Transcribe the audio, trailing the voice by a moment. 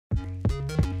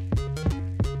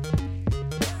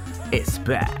It's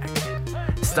back.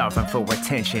 Starving for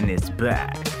attention is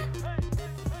back.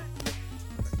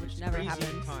 Which never Crazy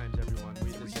happens. times, everyone.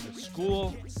 This is a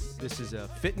school. This is a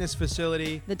fitness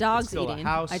facility. The dog's It's still eating. A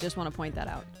house. I just want to point that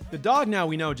out. The dog now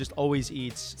we know just always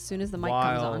eats. As soon as the mic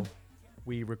while comes on.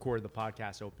 we record the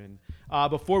podcast open.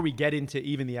 Before we get into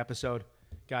even the episode,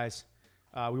 guys,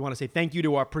 we want to say thank you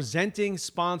to our presenting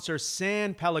sponsor,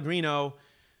 San Pellegrino.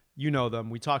 You know them.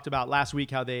 We talked about last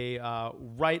week how they,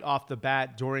 right off the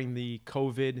bat during the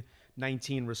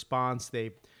COVID-19 response,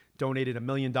 they donated $1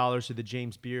 million to the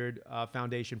James Beard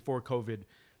Foundation for COVID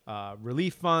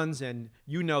relief funds. And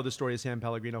you know the story of San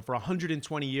Pellegrino. For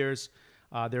 120 years,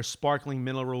 their sparkling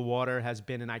mineral water has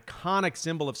been an iconic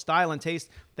symbol of style and taste,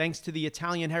 thanks to the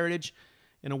Italian heritage.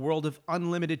 In a world of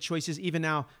unlimited choices, even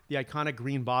now, the iconic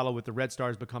green bottle with the red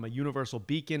stars become a universal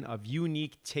beacon of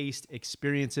unique taste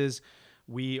experiences.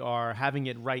 We are having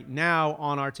it right now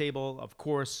on our table. Of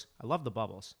course, I love the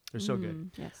bubbles. They're so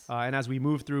good. Yes. And as we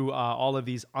move through all of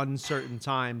these uncertain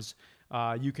times,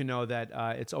 you can know that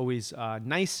it's always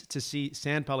nice to see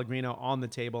San Pellegrino on the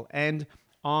table and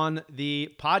on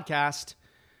the podcast.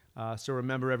 So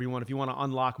remember, everyone, if you want to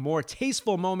unlock more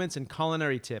tasteful moments and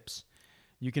culinary tips,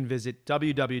 you can visit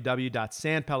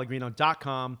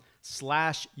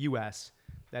www.sanpellegrino.com/US.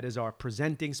 That is our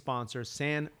presenting sponsor,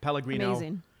 San Pellegrino.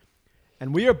 Amazing.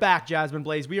 And we are back, Jasmine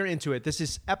Blaze. We are into it. This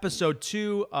is episode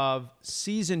 2 of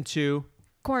season 2.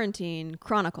 Quarantine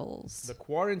Chronicles. The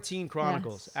Quarantine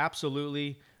Chronicles. Yes.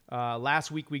 Absolutely. Last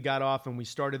week we got off and we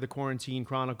started the Quarantine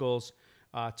Chronicles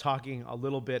talking a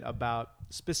little bit about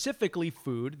specifically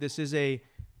food. This is a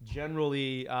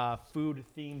generally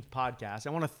food-themed podcast. I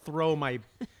want to throw my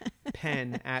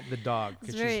pen at the dog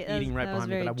because she's eating right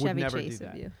behind me, but I would never do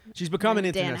that. She's become an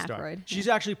Dan internet star. Aykroyd. She's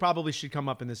actually probably should come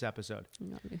up in this episode.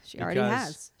 No, she already Because-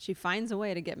 has. She finds a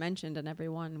way to get mentioned in every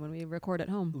one when we record at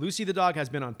home. Lucy the dog has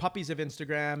been on Puppies of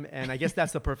Instagram, and I guess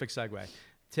that's the perfect segue.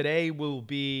 Today we'll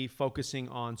be focusing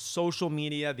on social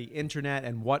media, the internet,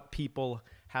 and what people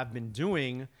have been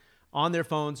doing on their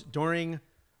phones during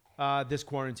this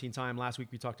quarantine time. Last week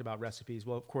we talked about recipes.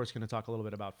 Well, of course, going to talk a little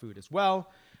bit about food as well.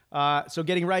 So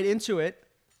getting right into it,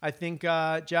 I think,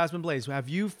 Jasmine Blaze, have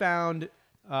you found,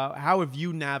 how have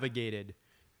you navigated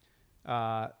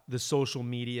the social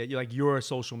media, your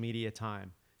social media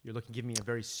time? You're giving me a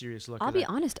very serious look. I'll be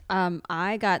honest.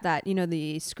 I got that,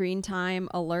 the screen time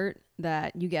alert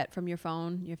that you get from your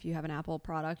phone. If you have an Apple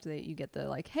product, that you get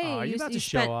the hey, are you about to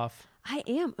spent- show off? I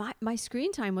am. My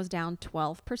screen time was down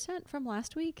 12% from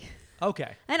last week.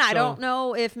 Okay. And I So- don't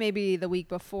know if maybe the week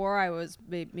before I was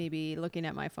maybe looking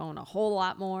at my phone a whole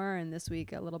lot more, and this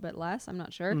week a little bit less. I'm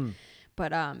not sure,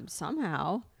 but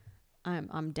somehow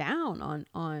I'm down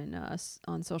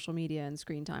on social media and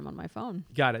screen time on my phone.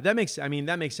 Got it. That makes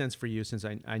sense for you, since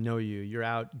I know you. You're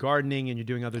out gardening and you're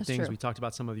doing other That's things. true. We talked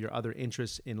about some of your other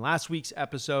interests in last week's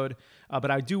episode,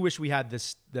 but I do wish we had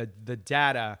the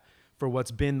data for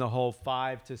what's been the whole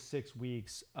 5 to 6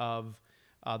 weeks of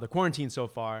the quarantine so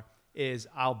far.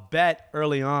 I'll bet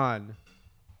early on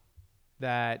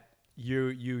that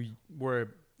you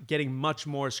were getting much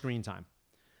more screen time.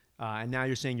 And now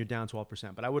you're saying you're down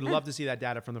 12%. But I would love to see that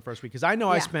data from the first week, because I know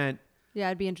I Yeah. spent Yeah,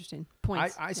 it'd be interesting.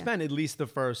 Points. I Yeah. spent at least the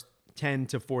first 10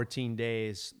 to 14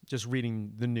 days just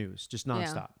reading the news, just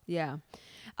nonstop. Yeah.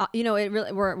 It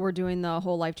really we're doing the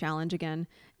whole life challenge again,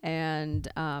 and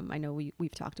I know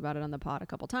we've talked about it on the pod a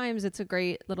couple times. It's a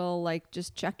great little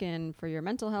just check in for your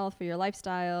mental health, for your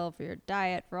lifestyle, for your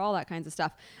diet, for all that kinds of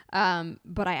stuff.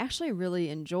 But I actually really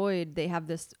enjoyed. They have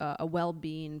this a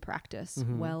well-being practice,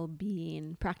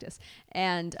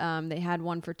 and they had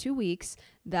one for 2 weeks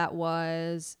that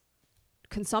was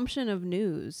consumption of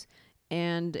news,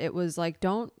 and it was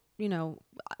don't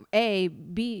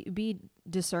be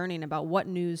discerning about what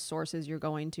news sources you're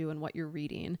going to and what you're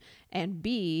reading, and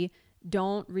B,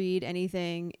 don't read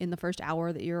anything in the first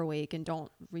hour that you're awake, and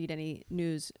don't read any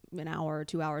news an hour or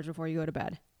 2 hours before you go to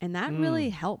bed. And that really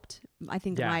helped, I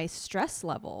think, Yeah. my stress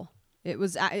level. It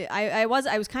was I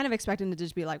was kind of expecting to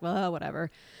just be well,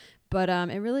 whatever. But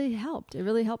it really helped. It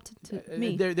really helped to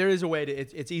me. There is a way to.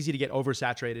 It's easy to get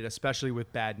oversaturated, especially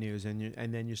with bad news,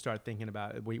 and then you start thinking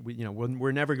about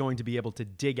we're never going to be able to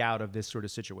dig out of this sort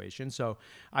of situation. So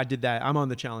I did that. I'm on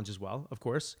the challenge as well, of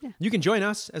course. Yeah. You can join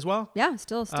us as well. Yeah,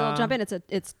 still jump in.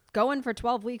 It's going for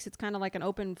 12 weeks. It's kind of like an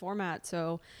open format.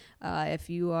 So if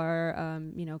you are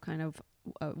kind of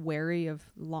wary of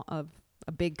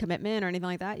a big commitment or anything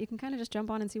like that, you can kind of just jump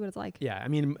on and see what it's like. Yeah, I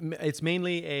mean, it's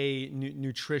mainly a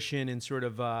nutrition and sort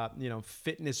of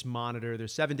fitness monitor.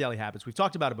 There's 7 daily habits. We've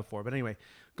talked about it before, but anyway,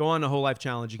 go on the Whole Life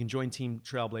Challenge. You can join Team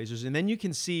Trailblazers, and then you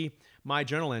can see my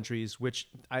journal entries, which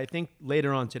I think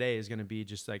later on today is going to be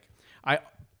just like, I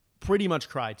pretty much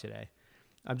cried today.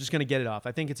 I'm just going to get it off.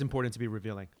 I think it's important to be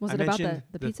revealing. Was I it about mentioned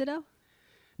the pizza dough?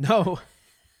 No,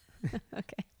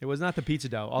 Okay. it was not the pizza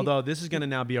dough. Although this is going to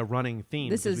now be a running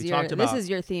theme. This because is we your talked about, this is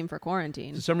your theme for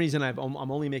quarantine, for some reason, I'm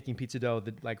only making pizza dough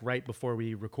like right before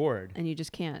we record. and you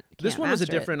just can't. This one was a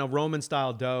master it. different, a Roman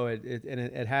style dough, and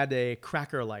it had a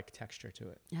cracker-like texture to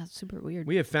it. Yeah, it's super weird.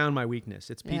 We have found my weakness.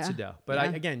 It's pizza Yeah. dough. But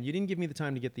Yeah. again, you didn't give me the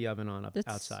time to get the oven on It's-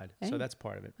 outside. hey, So that's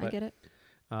part of it. I get it.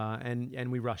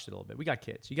 And we rushed it a little bit. We got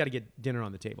kids. You got to get dinner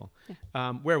on the table.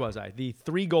 Yeah. Where was I? The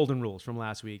 3 golden rules from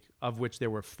last week, of which there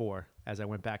were 4 as I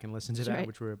went back and listened to That's that, right.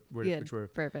 which were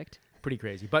Perfect. pretty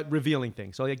crazy, but revealing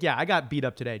things. So like, yeah, I got beat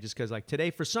up today just because like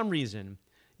today, for some reason,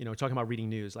 talking about reading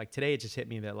news, like today it just hit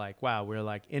me that like, wow, we're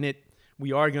like in it.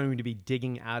 We are going to be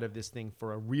digging out of this thing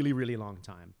for a really, really long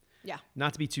time. Yeah.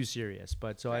 Not to be too serious,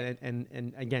 but so Right.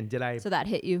 and again, did I? So that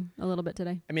hit you a little bit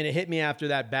today? I mean, it hit me after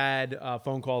that bad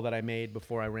phone call that I made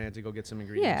before I ran to go get some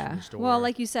ingredients from Yeah. the store. Well,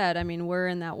 like you said, I mean, we're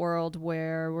in that world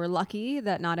where we're lucky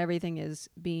that not everything is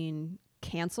being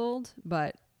canceled,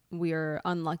 but we are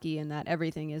unlucky in that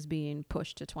everything is being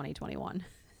pushed to 2021.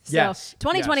 So Yes,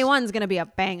 2021 is going to be a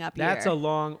bang up year. That's a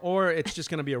long, or it's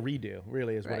just going to be a redo,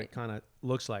 really, is what Right. it kind of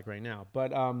looks like right now.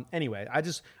 But anyway,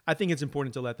 I think it's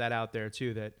important to let that out there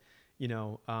too, that,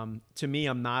 to me,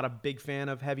 I'm not a big fan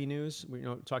of heavy news,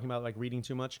 talking about like reading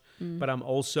too much, but I'm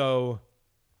also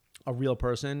a real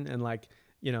person and like,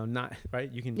 not,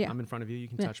 right? You can, Yeah. I'm in front of you, you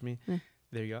can Yeah. touch me. Yeah.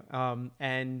 There you go.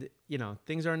 And,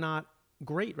 things are not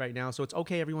great right now. So it's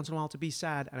okay every once in a while to be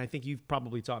sad. And I think you've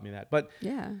probably taught me that. But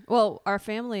Yeah. Well, our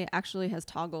family actually has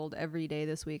toggled every day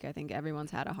this week. I think everyone's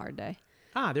had a hard day.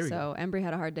 there you go. So Embry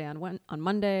had a hard day on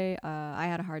Monday. I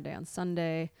had a hard day on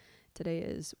Sunday. Today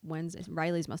is Wednesday.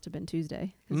 Riley's must have been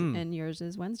Tuesday, and yours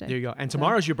is Wednesday. There you go. And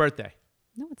tomorrow's your birthday.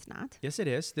 No, it's not. Yes, it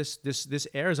is. This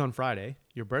airs on Friday.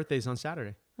 Your birthday's on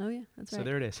Saturday. Oh yeah, that's right. So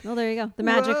there it is. Well, there you go. The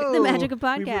magic of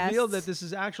podcasts. We revealed that this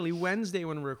is actually Wednesday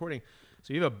when we're recording.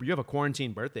 So you have a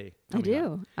quarantine birthday. I coming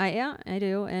up. do. I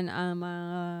do, and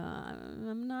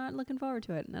I'm not looking forward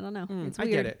to it. I don't know. It's I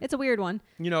weird. get it. It's a weird one.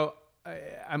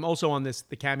 I'm also on the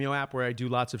Cameo app where I do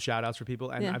lots of shout outs for people,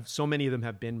 and Yeah. so many of them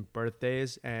have been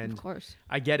birthdays, and Of course.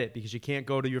 I get it because you can't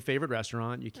go to your favorite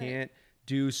restaurant, you can't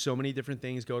do so many different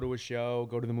things, go to a show,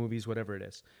 go to the movies, whatever it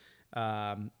is.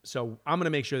 So I'm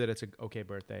gonna make sure that it's an okay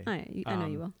birthday. I know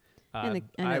you will. I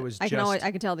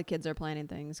I can tell the kids are planning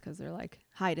things because they're like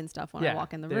hiding stuff when I Yeah,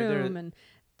 walk in the they're- room and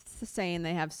saying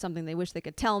they have something they wish they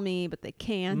could tell me, but they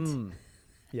can't.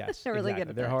 Yes, They're really exactly. good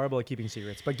at They're that. horrible at keeping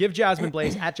secrets. But give Jasmine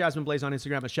Blaze at Jasmine Blaze on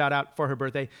Instagram a shout out for her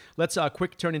birthday. Let's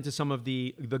quick turn into some of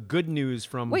the good news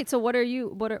from. Wait, so what are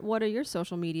your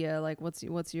social media like? What's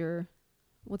going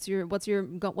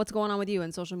on with you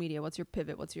in social media? What's your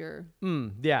pivot? What's your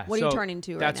Yeah. What are you turning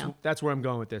to right now? That's where I'm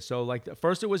going with this. So like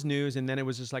first it was news, and then it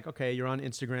was just like, okay, you're on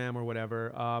Instagram or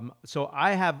whatever. So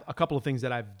I have a couple of things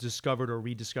that I've discovered or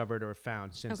rediscovered or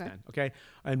found since Okay. then. Okay.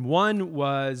 And one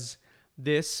was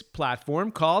this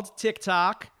platform called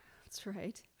TikTok. That's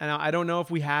right. And I don't know if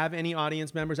we have any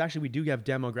audience members. Actually, we do have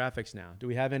demographics now. Do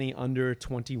we have any under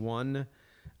 21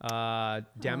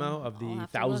 demo of I'll the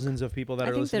have to thousands of people that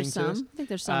I are think listening there's to some. this? I think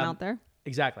there's some out there.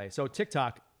 Exactly. So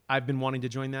TikTok, I've been wanting to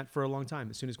join that for a long time.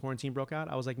 As soon as quarantine broke out,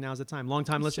 I was like, now's the time. Long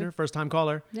time listener, first time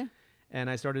caller. Yeah. And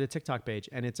I started a TikTok page,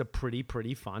 and it's a pretty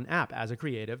fun app. As a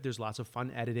creative, there's lots of fun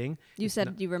editing. You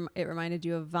said it reminded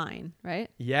you of Vine, right?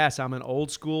 Yes, I'm an old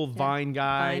school Vine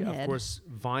guy. Vine of head. course,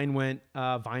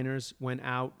 Viners went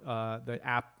out. The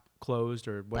app closed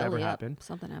or whatever Belly up. happened.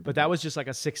 Something happened. But that was just like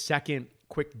a 6-second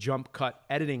quick jump cut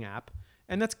editing app.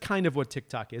 And that's kind of what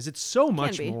TikTok is. It's so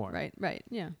much Can be. more. Right.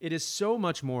 Yeah. It is so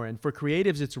much more. And for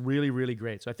creatives, it's really, really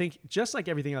great. So I think just like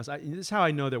everything else, this is how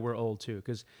I know that we're old too.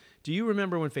 Because do you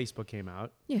remember when Facebook came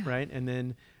out? Yeah. Right. And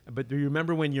then, but do you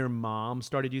remember when your mom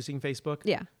started using Facebook?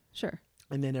 Yeah. Sure.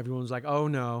 And then everyone was like, oh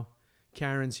no,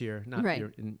 Karen's here. Not Right.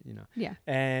 here. Yeah.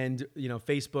 And,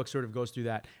 Facebook sort of goes through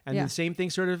that. And Yeah. the same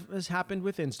thing sort of has happened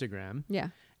with Instagram. Yeah.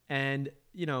 And,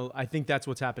 I think that's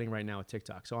what's happening right now with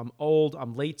TikTok. So I'm old,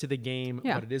 I'm late to the game,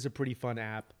 Yeah. but it is a pretty fun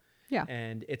app. Yeah.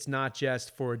 And it's not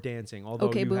just for dancing. Although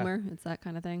Okay, you have- boomer. It's that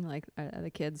kind of thing. Like, are the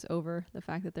kids over the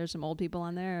fact that there's some old people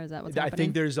on there? Is that what's I happening?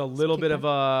 think there's a little bit of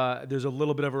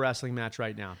kickback? a wrestling match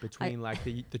right now between like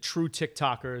the true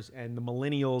TikTokers and the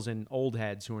millennials and old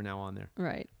heads who are now on there.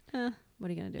 Right. What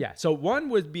are you gonna do? Yeah. So one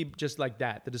would be just like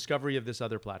that, the discovery of this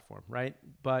other platform, right?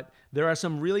 But there are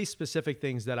some really specific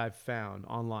things that I've found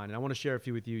online, and I want to share a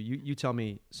few with you. You tell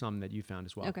me some that you found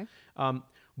as well. Okay.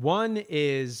 One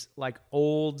is like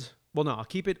old. Well, no, I'll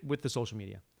keep it with the social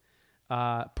media.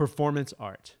 Performance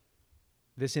art.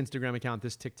 this Instagram account,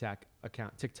 this TikTok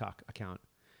account.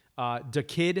 The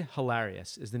Kid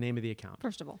Hilarious is the name of the account.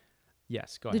 First of all,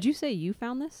 Yes, go ahead. did you say you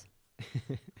found this?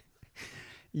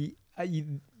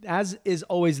 As is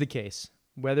always the case,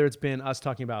 whether it's been us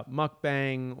talking about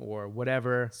mukbang or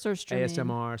whatever, Surstreaming.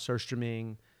 ASMR,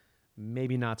 surstreaming,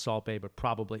 maybe not Salt Bay, but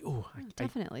probably. Ooh,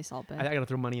 Definitely Salt Bay. I got to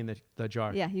throw money in the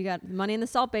jar. Yeah, you got money in the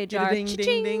Salt Bay jar. Ding, ding,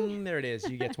 Cha-ching. ding. There it is.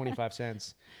 You get 25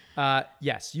 cents.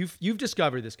 Yes, you've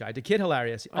discovered this guy, the Kid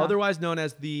Hilarious, Wow. otherwise known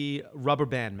as the Rubber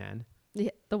Band Man.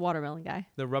 The watermelon guy.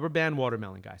 The Rubber Band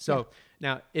Watermelon guy. So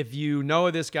now, if you know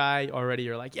this guy already,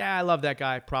 you're like, yeah, I love that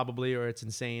guy, probably, or it's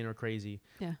insane or crazy.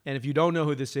 Yeah. And if you don't know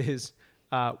who this is,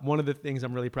 one of the things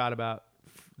I'm really proud about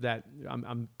that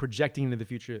I'm projecting into the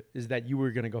future is that you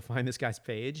were going to go find this guy's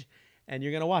page and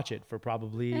you're going to watch it for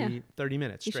probably 30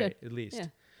 minutes You straight, should. at least.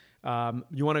 Yeah.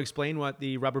 You want to explain what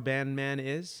the Rubber Band Man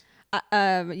is?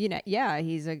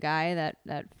 He's a guy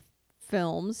that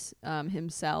films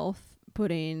himself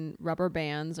putting rubber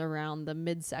bands around the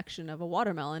midsection of a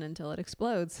watermelon until it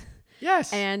explodes.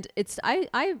 Yes. And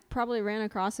I probably ran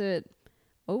across it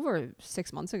over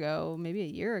 6 months ago, maybe a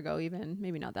year ago even,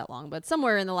 maybe not that long, but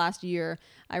somewhere in the last year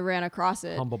I ran across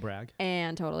it. Humble brag.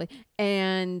 And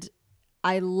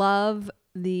I love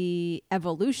the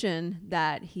evolution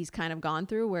that he's kind of gone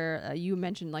through where you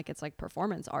mentioned like it's like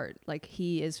performance art. Like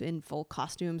he is in full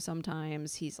costume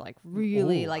sometimes. He's like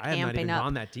really Ooh, like I have not amping even up.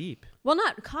 gone that deep. Well,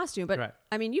 not costume, but Right.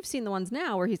 I mean, you've seen the ones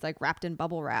now where he's like wrapped in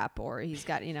bubble wrap or he's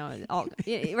got, all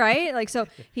right? Like, so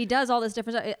he does all this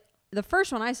different stuff. The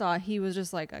first one I saw, he was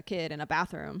just like a kid in a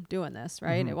bathroom doing this,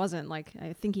 right? It wasn't like,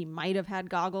 I think he might have had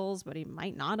goggles, but he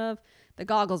might not have. The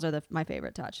goggles are my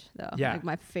favorite touch, though. Yeah. Like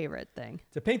my favorite thing.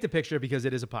 To paint the picture, because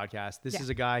it is a podcast, this is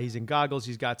a guy, he's in goggles,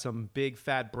 he's got some big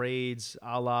fat braids,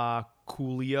 a la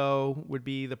Coolio would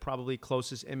be the probably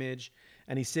closest image.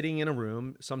 And he's sitting in a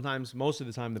room, sometimes, most of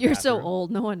the time, the You're bathroom. so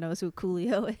old. No one knows who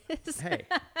Coolio is.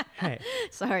 Hey.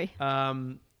 Sorry.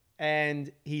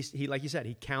 And he, like you said,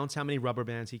 he counts how many rubber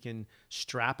bands he can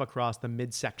strap across the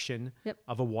midsection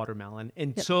of a watermelon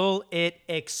until it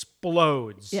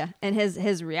explodes. Yeah, and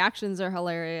his reactions are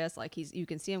hilarious. Like you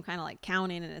can see him kind of like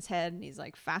counting in his head, and he's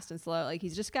like fast and slow. Like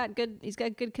he's got good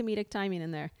comedic timing in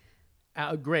there.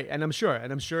 Great. And I'm sure,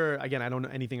 again, I don't know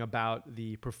anything about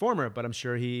the performer, but I'm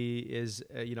sure he is,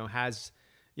 has,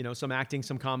 some acting,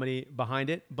 some comedy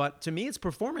behind it. But to me, it's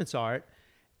performance art.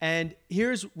 And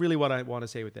here's really what I want to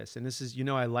say with this. And this is,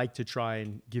 I like to try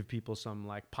and give people some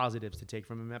like positives to take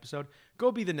from an episode.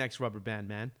 Go be the next Rubber Band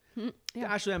Man. Yeah.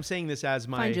 Actually, I'm saying this as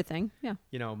my, Find your thing.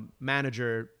 Yeah.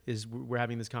 manager we're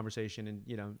having this conversation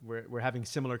and, we're having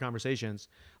similar conversations.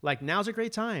 Like now's a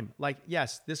great time. Like,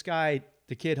 yes, this guy,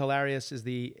 the Kid Hilarious is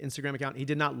the Instagram account. He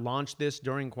did not launch this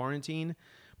during quarantine,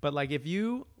 but like, if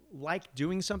you like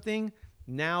doing something,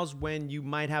 now's when you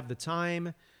might have the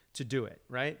time to do it.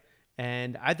 Right.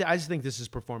 And I just think this is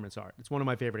performance art. It's one of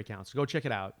my favorite accounts. Go check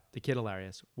it out. The Kid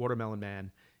Hilarious, Watermelon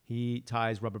Man. He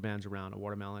ties rubber bands around a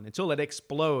watermelon until it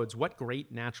explodes. What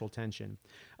great natural tension.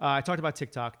 I talked about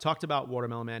TikTok, talked about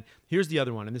Watermelon Man. Here's the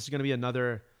other one, and this is going to be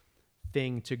another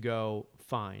thing to go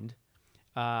find.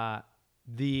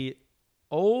 The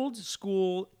old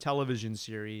school television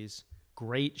series,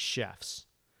 Great Chefs.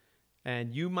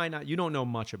 And you don't know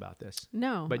much about this.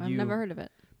 No, but I've never heard of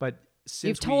it. But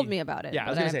You've told me about it. Yeah, I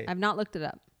was but going to say. I've not looked it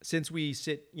up. Since we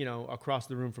sit, across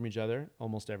the room from each other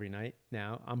almost every night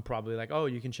now, I'm probably like, oh,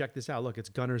 you can check this out. Look, it's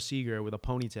Gunnar Seeger with a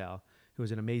ponytail, who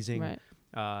is an amazing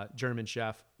German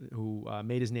chef who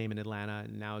made his name in Atlanta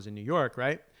and now is in New York,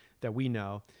 right? That we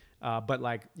know. But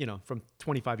like, from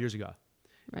 25 years ago.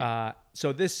 Right.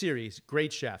 So this series,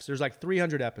 Great Chefs, there's like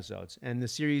 300 episodes. And the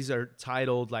series are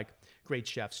titled like Great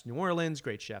Chefs New Orleans,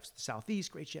 Great Chefs the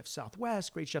Southeast, Great Chefs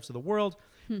Southwest, Great Chefs of the World.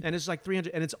 And it's like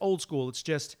 300, and it's old school. It's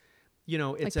just,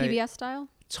 it's like PBS style?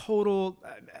 Total,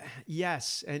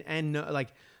 yes. And like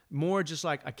more just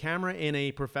like a camera in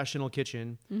a professional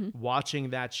kitchen, watching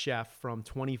that chef from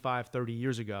 25, 30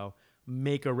 years ago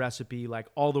make a recipe like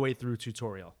all the way through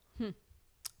tutorial.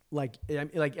 Like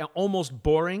almost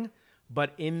boring,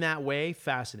 but in that way,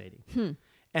 fascinating.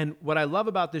 And what I love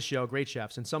about this show, Great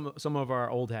Chefs, and some of our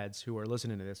old heads who are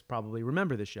listening to this probably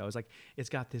remember this show, is like it's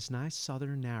got this nice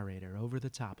southern narrator over the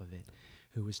top of it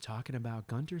who was talking about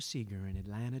Gunnar Seeger in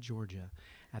Atlanta, Georgia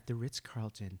at the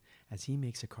Ritz-Carlton as he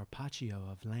makes a carpaccio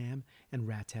of lamb and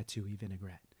ratatouille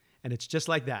vinaigrette. And it's just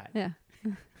like that. Yeah.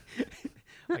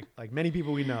 like many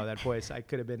people we know, that voice, I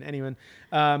could have been anyone.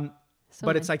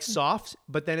 It's like soft,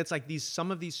 but then it's like some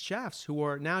of these chefs who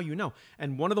are now,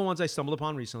 And one of the ones I stumbled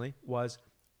upon recently was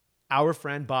our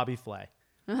friend Bobby Flay.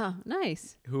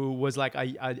 Nice. who was like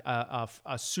a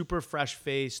super fresh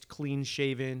faced, clean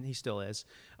shaven. He still is.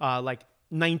 Like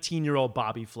 19-year-old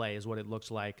Bobby Flay is what it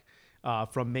looks like.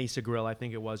 From Mesa Grill, I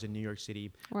think it was in New York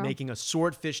City, making a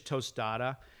swordfish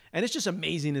tostada. And it's just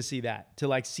amazing to see that, to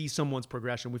like see someone's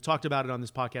progression. We've talked about it on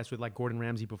this podcast with like Gordon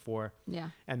Ramsay before. Yeah.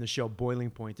 And the show Boiling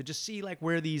Point, to just see like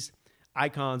where these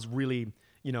icons really,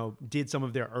 did some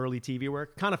of their early TV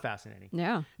work. Kind of fascinating.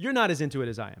 Yeah. You're not as into it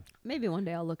as I am. Maybe one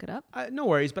day I'll look it up. No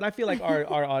worries, but I feel like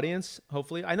our audience,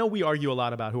 hopefully, I know we argue a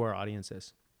lot about who our audience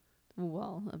is.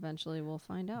 Well, eventually we'll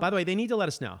find out. By the way, they need to let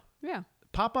us know. Yeah.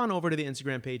 Pop on over to the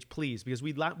Instagram page, please, because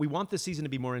we want this season to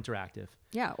be more interactive.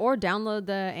 Yeah, or download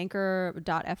the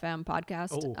Anchor.fm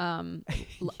podcast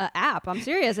app. I'm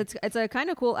serious. It's a kind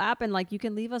of cool app, and like you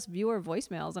can leave us viewer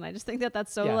voicemails, and I just think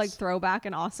that's so like throwback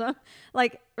and awesome.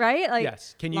 Like, right? Like,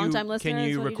 yes. Can listeners,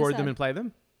 you record them and play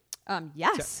them?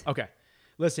 Yes. Okay.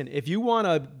 Listen, if you want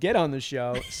to get on the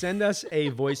show, send us a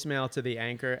voicemail to the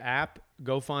Anchor app.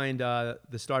 Go find the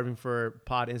Starving for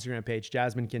Pod Instagram page.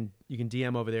 You can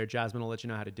DM over there. Jasmine will let you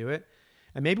know how to do it,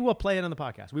 and maybe we'll play it on the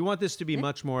podcast. We want this to be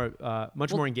much more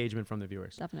engagement from the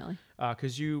viewers. Definitely,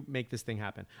 because you make this thing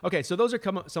happen. Okay, so those are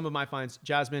some of my finds.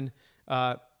 Jasmine,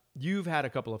 you've had a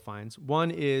couple of finds.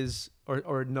 One is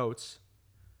or notes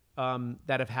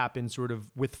that have happened sort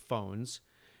of with phones.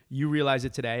 You realize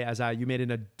it today as you made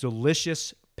a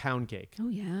delicious pound cake. Oh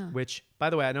yeah. Which,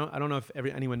 by the way, I don't know if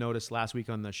anyone noticed last week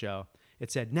on the show.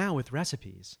 It said now with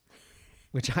recipes,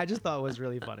 which I just thought was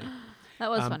really funny. That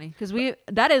was funny because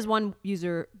that is one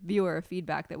viewer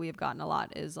feedback that we have gotten a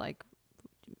lot is like,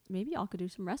 maybe y'all could do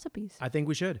some recipes. I think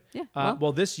we should. Yeah.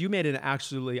 Well, you made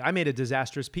I made a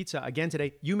disastrous pizza again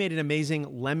today. You made an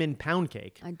amazing lemon pound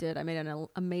cake. I did. I made an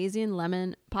amazing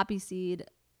lemon poppy seed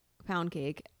pound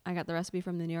cake. I got the recipe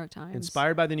from the New York Times.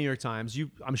 Inspired by the New York Times.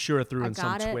 I'm sure threw in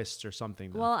some twists or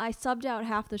something. Though. Well, I subbed out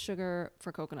half the sugar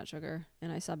for coconut sugar,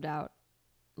 and I subbed out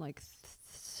like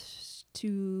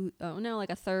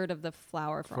a third of the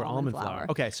flour for almond flour.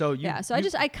 Okay, so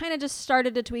I kind of just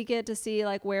started to tweak it to see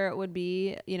like where it would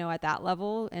be, at that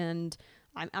level, and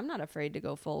I'm not afraid to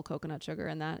go full coconut sugar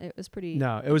in that. It was pretty.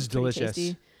 No, it was delicious.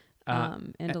 Tasty,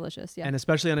 and delicious, yeah. And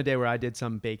especially on a day where I did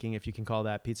some baking, if you can call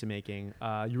that pizza making,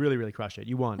 you really, really crushed it.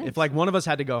 You won. Thanks. If like one of us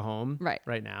had to go home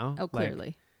right now. Oh, clearly.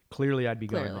 Like, clearly I'd be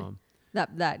going home.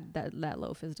 That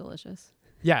loaf is delicious.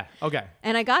 Yeah. Okay.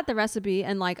 And I got the recipe,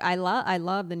 and like I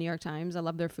love the New York Times. I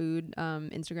love their food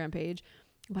Instagram page,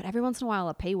 but every once in a while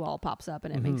a paywall pops up,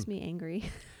 and it makes me angry.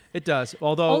 It does,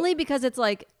 although only because it's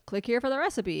like click here for the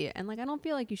recipe, and like I don't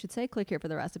feel like you should say click here for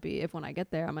the recipe if when I get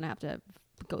there I'm gonna have to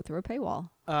go through a paywall.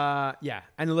 Yeah.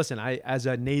 And listen, I as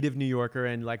a native New Yorker,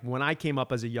 and like when I came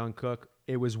up as a young cook,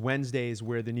 it was Wednesdays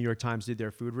where the New York Times did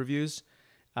their food reviews,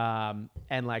 and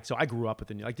like so I grew up with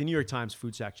the New York Times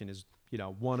food section is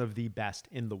one of the best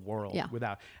in the world.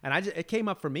 Yeah. It came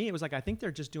up for me. It was like I think they're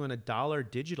just doing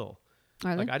 $1 digital.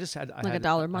 Are they? Like I just had like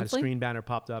 $1 monthly. I had a screen banner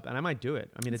popped up, and I might do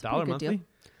it. I mean, $1 monthly. Deal.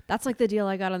 That's like the deal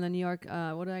I got on the New York.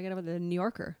 What did I get over the New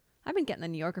Yorker? I've been getting the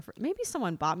New Yorker for maybe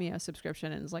someone bought me a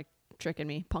subscription and is like tricking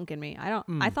me, punking me.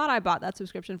 I thought I bought that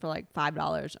subscription for like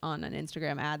 $5 on an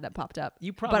Instagram ad that popped up.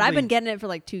 But I've been getting it for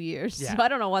like 2 years, so I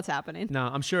don't know what's happening. No,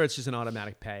 I'm sure it's just an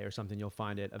automatic pay or something. You'll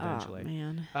find it eventually. Oh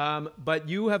man. But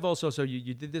you have also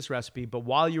you did this recipe, but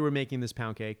while you were making this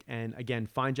pound cake, and again,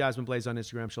 find Jasmine Blaze on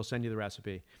Instagram. She'll send you the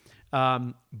recipe.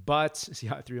 But see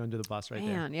how I threw you under the bus right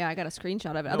there. Man, yeah, I got a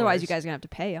screenshot of it. No Otherwise, worries. you guys are gonna have to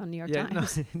pay on New York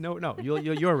Times. No,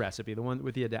 your recipe, the one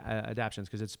with the adaptions,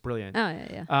 because it's brilliant. Oh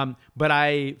yeah. But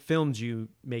I filmed you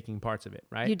making parts of it,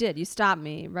 right? You did. You stopped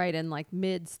me right in like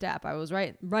mid step. I was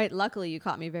right. Luckily, you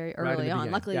caught me very early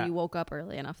on. Luckily, you woke up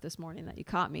early enough this morning that you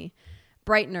caught me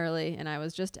bright and early, and I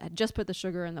had just put the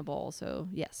sugar in the bowl. So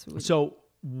yes. So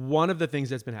one of the things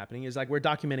that's been happening is like we're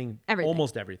documenting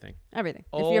almost everything. If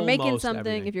you're making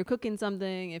something, if you're cooking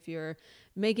something, if you're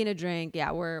making a drink,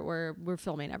 we're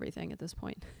filming everything at this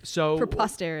point. So for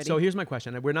posterity. So here's my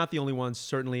question. We're not the only ones,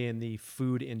 certainly in the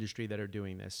food industry, that are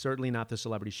doing this. Certainly not the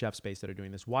celebrity chef space that are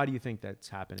doing this. Why do you think that's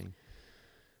happening?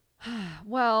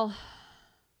 Well,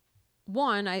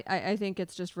 one, I think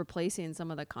it's just replacing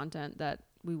some of the content that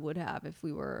we would have if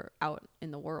we were out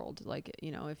in the world. Like,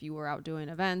 if you were out doing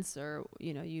events, or,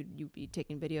 you'd be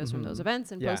taking videos from those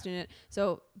events and posting it.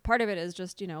 So part of it is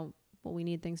just, we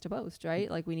need things to post, right?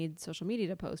 Like we need social media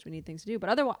to post, we need things to do. But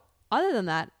other than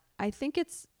that, I think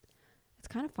it's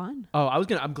kind of fun. Oh,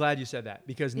 I'm glad you said that,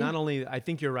 because not only, I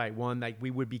think you're right. One, like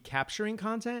we would be capturing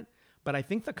content, but I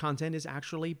think the content is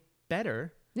actually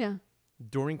better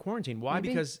during quarantine. Why? Maybe.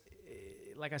 Because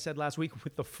like I said last week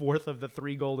with the 4th of the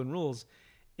 3 golden rules,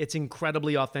 it's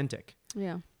incredibly authentic.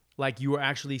 Yeah. Like you are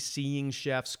actually seeing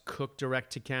chefs cook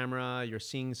direct to camera. You're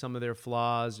seeing some of their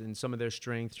flaws and some of their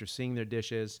strengths. You're seeing their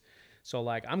dishes. So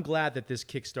like, I'm glad that this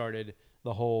kickstarted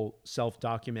the whole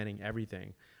self-documenting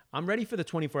everything. I'm ready for the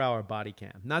 24-hour body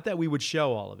cam. Not that we would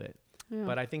show all of it,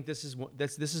 but I think this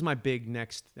is my big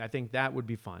next. I think that would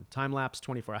be fun. Time lapse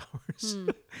 24 hours.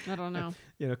 I don't know.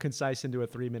 Concise into a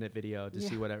 3-minute video to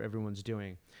see what everyone's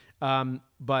doing.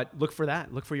 But look for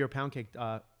that. Look for your pound cake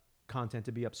content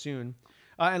to be up soon.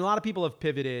 And a lot of people have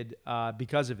pivoted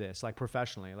because of this, like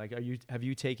professionally. Like, have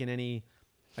you taken any?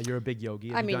 You're a big yogi.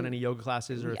 Have you done any yoga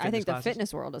classes or fitness I think classes? the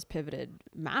fitness world has pivoted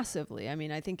massively. I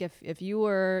mean, I think if you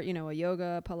were, a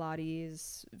yoga,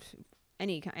 Pilates,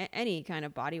 any kind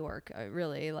of body work,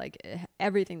 really, like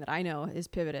everything that I know is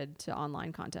pivoted to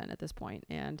online content at this point.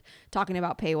 And talking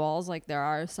about paywalls, like there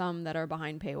are some that are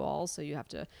behind paywalls, so you have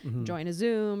to join a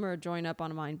Zoom or join up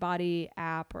on a MindBody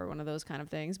app or one of those kind of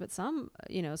things. But some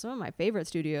of my favorite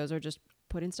studios are just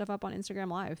putting stuff up on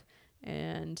Instagram Live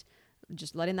and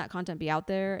just letting that content be out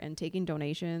there and taking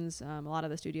donations. A lot of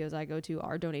the studios I go to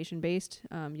are donation-based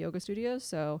yoga studios.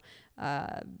 So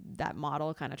that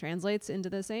model kind of translates into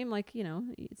the same, like,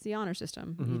 it's the honor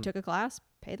system. You took a class,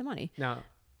 pay the money. Now,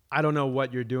 I don't know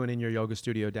what you're doing in your yoga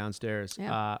studio downstairs,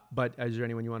 Yeah. but is there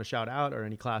anyone you want to shout out or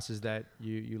any classes that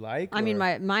you like? I mean,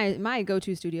 my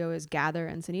go-to studio is Gather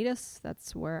Encinitas.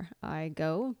 That's where I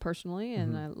go personally,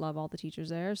 and I love all the teachers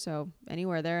there. So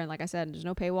anywhere there, and like I said, there's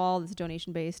no paywall. It's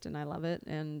donation-based, and I love it.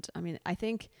 And I mean, I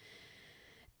think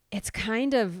it's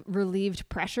kind of relieved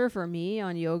pressure for me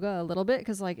on yoga a little bit,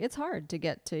 because like it's hard to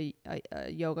get to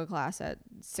a yoga class at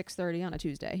 6:30 on a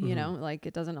Tuesday. Like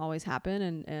it doesn't always happen,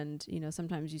 and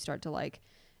sometimes you start to like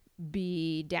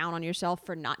be down on yourself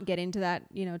for not getting to that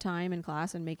time in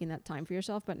class and making that time for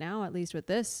yourself. But now, at least with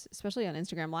this, especially on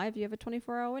Instagram Live, you have a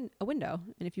 24-hour window,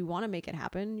 and if you want to make it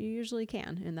happen, you usually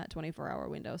can in that 24-hour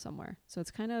window somewhere. So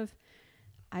it's kind of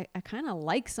I kind of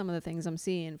like some of the things I'm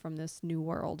seeing from this new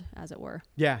world, as it were.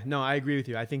 Yeah, no, I agree with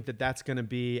you. I think that's going to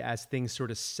be, as things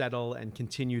sort of settle and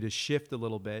continue to shift a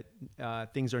little bit,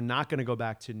 things are not going to go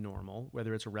back to normal,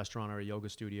 whether it's a restaurant or a yoga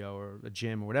studio or a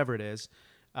gym or whatever it is.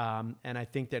 And I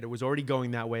think that it was already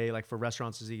going that way, like for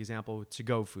restaurants as the example,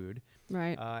 to-go food.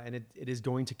 Right. And it is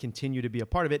going to continue to be a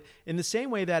part of it, in the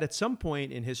same way that at some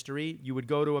point in history, you would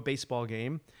go to a baseball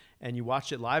game and you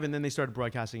watched it live, and then they started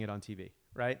broadcasting it on TV,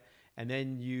 right? And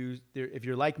then if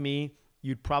you're like me,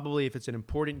 you'd probably, if it's an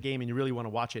important game and you really want to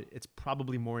watch it, it's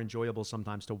probably more enjoyable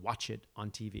sometimes to watch it on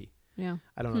TV. Yeah.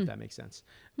 I don't know if that makes sense.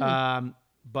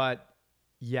 But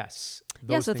yes.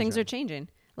 So things are changing.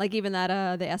 Like even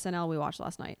that, the SNL we watched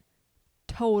last night,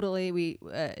 totally, we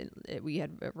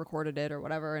had recorded it or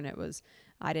whatever, and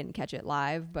I didn't catch it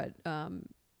live, but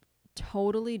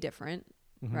totally different,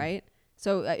 right?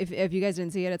 So if you guys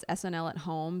didn't see it, it's SNL at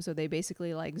home. So they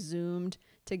basically like zoomed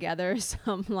together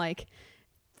some like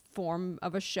form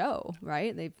of a show,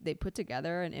 right? They put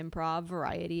together an improv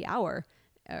variety hour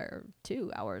or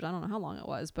 2 hours. I don't know how long it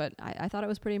was, but I thought it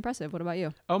was pretty impressive. What about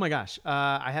you? Oh my gosh.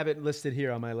 I have it listed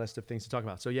here on my list of things to talk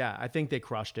about. So yeah, I think they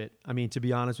crushed it. I mean, to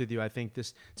be honest with you, I think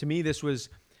this was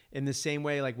in the same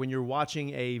way, like when you're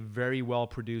watching a very well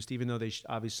produced, even though they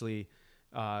obviously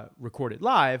record it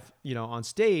live, on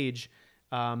stage,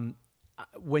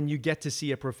 when you get to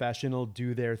see a professional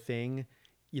do their thing,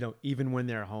 even when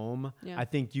they're home, I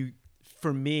think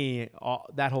for me,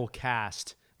 the whole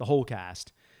cast,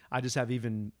 I just have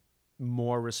even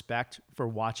more respect for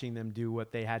watching them do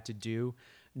what they had to do,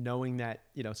 knowing that,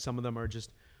 some of them are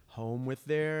just home with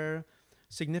their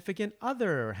significant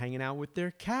other, hanging out with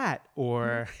their cat,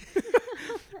 or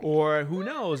or who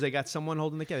knows, they got someone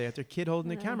holding the camera, they got their kid holding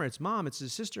the camera, it's mom, it's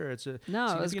his sister, it's a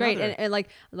no, it was great. And like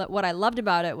what I loved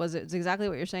about it was it's exactly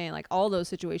what you're saying. Like all those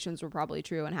situations were probably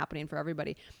true and happening for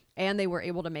everybody, and they were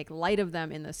able to make light of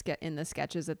them in the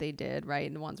sketches that they did, right?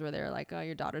 And the ones where they're like, oh,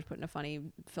 your daughter's putting a funny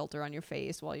filter on your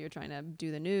face while you're trying to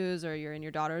do the news, or you're in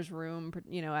your daughter's room,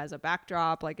 as a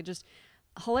backdrop. Like it just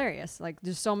hilarious. Like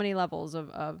there's so many levels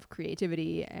of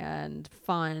creativity and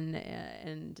fun,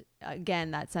 and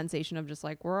again, that sensation of just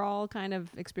like we're all kind of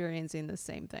experiencing the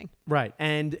same thing. Right.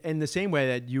 And in the same way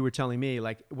that you were telling me,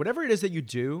 like whatever it is that you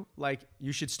do, like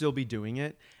you should still be doing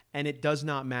it. And it does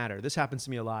not matter. This happens to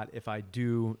me a lot if I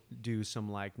do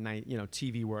some like night,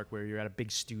 TV work where you're at a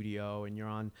big studio and you're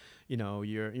on,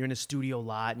 you're in a studio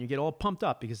lot and you get all pumped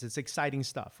up because it's exciting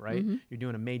stuff, right? You're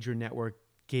doing a major network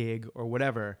gig or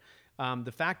whatever.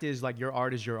 The fact is, like, your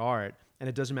art is your art, and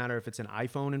it doesn't matter if it's an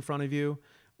iPhone in front of you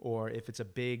or if it's a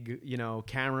big, you know,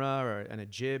 camera or and a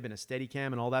jib and a steady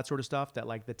cam and all that sort of stuff, that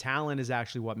like the talent is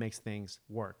actually what makes things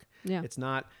work. Yeah. It's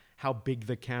not how big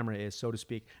the camera is, so to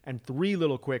speak. And 3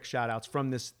 little quick shout outs from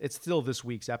this. It's still this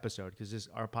week's episode because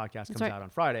our podcast comes out on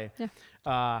Friday.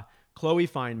 Yeah. Chloe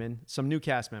Feynman, some new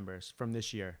cast members from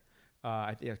this year.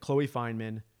 Chloe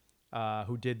Feynman,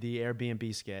 who did the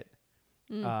Airbnb skit.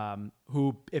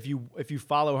 Who, if you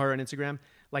follow her on Instagram,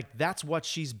 like that's what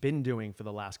she's been doing for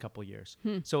the last couple of years.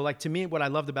 So like to me, what I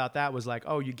loved about that was like,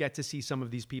 oh, you get to see some of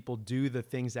these people do the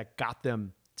things that got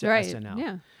them to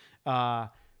SNL. Yeah.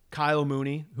 Kyle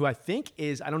Mooney, who I think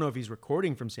is, I don't know if he's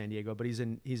recording from San Diego, but he's a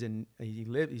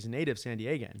native San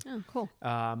Diegan. Oh, cool.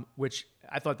 Which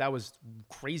I thought that was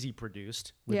crazy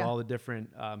produced with all the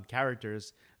different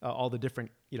characters, all the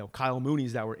different, you know, Kyle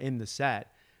Moonies that were in the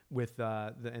set with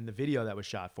and the video that was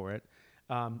shot for it.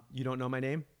 You don't know my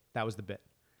name? That was the bit.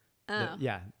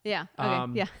 Yeah. Okay.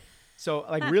 Yeah. So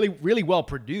like really, really well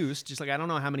produced. Just like, I don't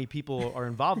know how many people are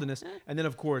involved in this. And then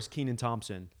of course, Kenan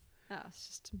Thompson. Oh, it's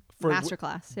just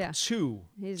masterclass. Yeah.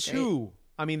 He's two.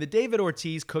 I mean, the David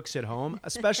Ortiz cooks at home,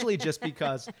 especially just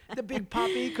because the Big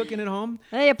Papi cooking at home.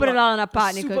 Hey, you put it all in a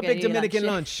pot and you cook it. Super big Dominican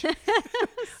lunch.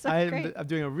 I'm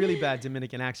doing a really bad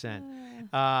Dominican accent.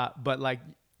 But like,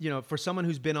 you know, for someone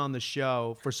who's been on the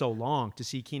show for so long, to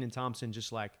see Kenan Thompson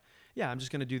just like, yeah, I'm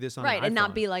just going to do this on an iPhone. And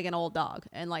not be like an old dog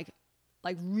and like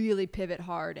really pivot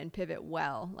hard and pivot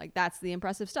well. Like that's the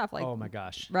impressive stuff. Like, oh my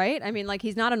gosh. Right? I mean, like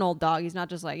he's not an old dog. He's not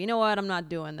just like, you know what? I'm not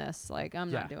doing this. Like I'm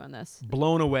not doing this.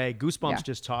 Blown away. Goosebumps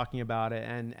just talking about it.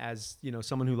 And as, you know,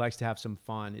 someone who likes to have some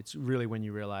fun, it's really when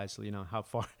you realize, you know,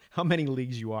 how many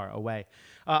leagues you are away.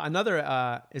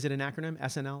 Another, is it an acronym?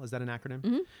 SNL? Is that an acronym?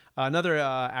 Mm-hmm. Another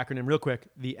acronym real quick,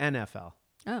 the NFL.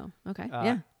 Oh, okay.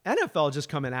 NFL just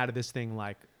coming out of this thing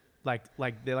like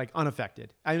they're like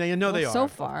unaffected. I mean, I know they are so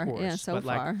far, of course, but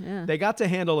far. They got to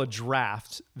handle a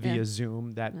draft via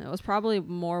Zoom. That it was probably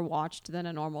more watched than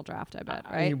a normal draft. I bet,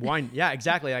 right? I mean, yeah,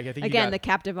 exactly. Like, I think again, the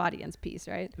captive audience piece,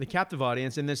 right? The captive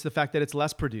audience, and there's the fact that it's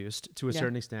less produced to a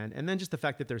certain extent, and then just the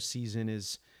fact that their season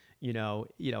is, you know,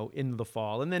 in the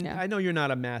fall. And then I know you're not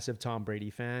a massive Tom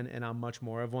Brady fan, and I'm much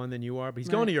more of one than you are. But he's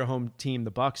going to your home team, the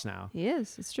Bucks, now. He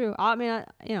is. It's true. I mean,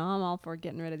 I'm all for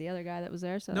getting rid of the other guy that was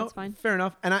there, so that's fine. Fair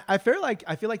enough. And I feel like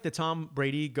the Tom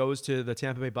Brady goes to the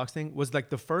Tampa Bay Bucks thing was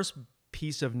like the first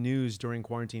piece of news during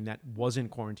quarantine that wasn't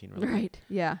quarantine related. Right.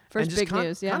 Yeah. First big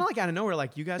news. Yeah. Kind of like out of nowhere,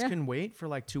 like you guys can wait for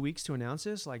like 2 weeks to announce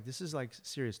this. Like this is like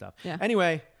serious stuff. Yeah.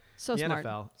 Anyway. So the smart.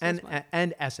 NFL So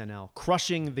and SNL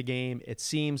crushing the game, it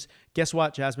seems. Guess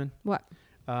what, Jasmine? What?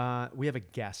 We have a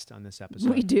guest on this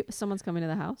episode. We do. Someone's coming to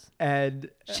the house.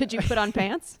 And should you put on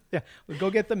pants? Yeah, we'll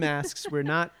go get the masks. We're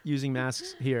not using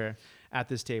masks here at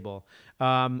this table,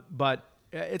 but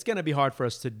it's going to be hard for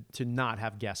us to not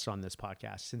have guests on this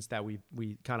podcast since that we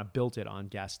kind of built it on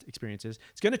guest experiences.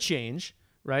 It's going to change.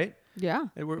 Right? Yeah.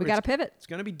 We got to pivot. It's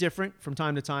going to be different from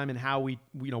time to time in how we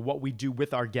what we do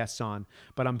with our guests on.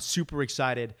 But I'm super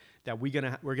excited that we're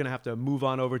gonna have to move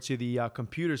on over to the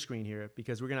computer screen here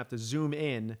because we're gonna have to zoom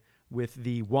in with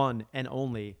the one and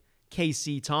only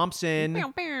Casey Thompson.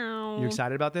 Bow, bow. You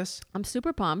excited about this? I'm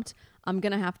super pumped. I'm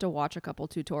gonna have to watch a couple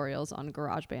tutorials on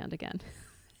GarageBand again.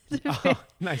 Oh,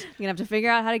 nice. I'm gonna have to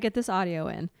figure out how to get this audio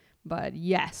in. But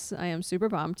yes, I am super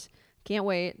pumped. Can't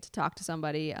wait to talk to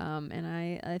somebody, and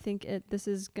I think this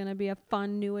is going to be a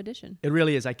fun new addition. It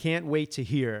really is. I can't wait to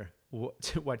hear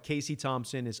what Casey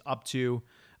Thompson is up to.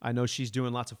 I know she's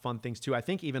doing lots of fun things, too. I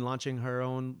think even launching her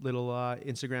own little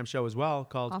Instagram show as well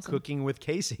called Cooking with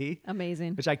Casey.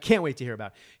 Amazing. Which I can't wait to hear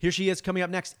about. Here she is coming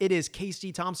up next. It is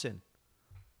Casey Thompson.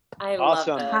 I love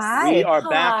this. Hi. We are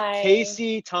back.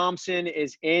 Casey Thompson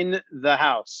is in the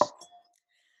house.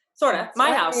 Sort of.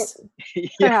 My house.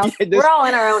 We're all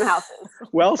in our own houses.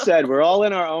 Well said. We're all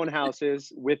in our own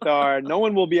houses with no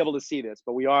one will be able to see this,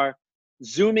 but we are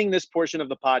Zooming this portion of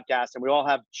the podcast and we all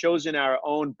have chosen our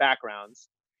own backgrounds.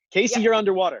 Casey, you're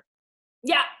underwater.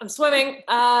 Yeah, I'm swimming.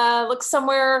 Looks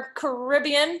somewhere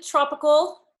Caribbean,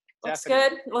 tropical. Looks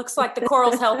good. Looks like the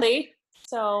coral's healthy.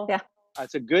 So yeah,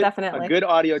 that's a good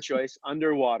audio choice.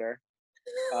 Underwater.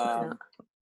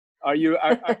 Are you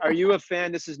a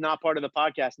fan? This is not part of the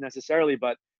podcast necessarily,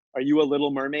 but are you a Little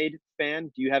Mermaid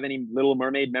fan? Do you have any Little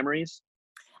Mermaid memories?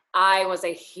 I was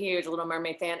a huge Little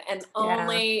Mermaid fan, and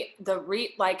only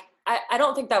I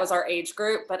don't think that was our age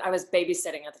group, but I was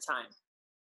babysitting at the time.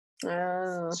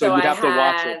 Oh. So you'd have to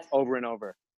watch it over and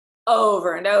over.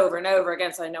 Over and over and over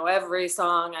again. So I know every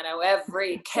song. I know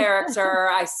every character.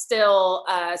 I still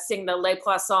sing the Les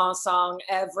Poissons song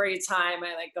every time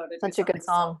I go to. Such a good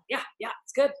song. So, yeah,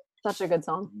 it's good. Such a good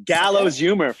song. Gallows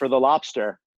humor for the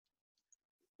lobster.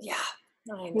 Yeah,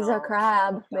 I know. He's a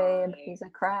crab, babe. Guy. He's a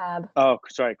crab. Oh,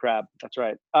 sorry, crab. That's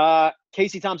right.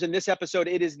 Casey Thompson, this episode,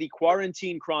 it is the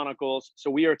Quarantine Chronicles.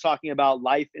 So we are talking about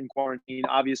life in quarantine.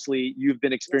 Obviously, you've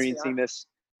been experiencing this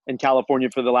in California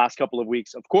for the last couple of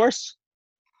weeks, of course.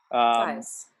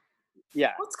 Guys,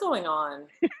 yeah. what's going on?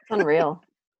 It's unreal.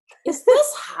 Is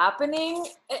this happening?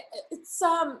 It's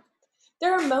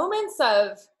there are moments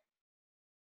of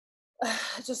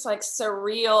just like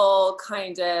surreal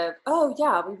kind of, oh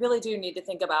yeah, we really do need to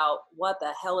think about what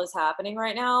the hell is happening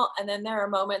right now. And then there are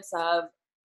moments of,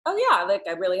 oh yeah, like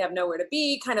I really have nowhere to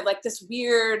be, kind of like this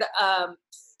weird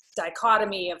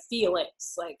dichotomy of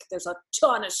feelings. Like there's a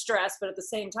ton of stress, but at the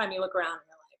same time you look around and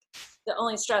you're like, the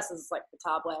only stress is like the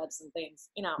cobwebs and things,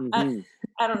 you know.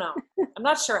 I don't know. I'm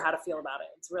not sure how to feel about it.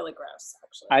 It's really gross,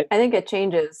 actually. I think it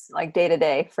changes like day to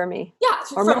day for me. Yeah,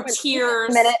 Or from moments,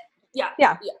 tears. minute.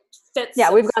 Yeah. Fits.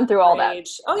 Yeah, we've gone through all that.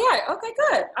 Oh yeah. Okay,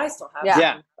 good. I still have.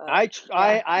 Yeah. some,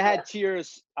 I had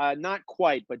tears, not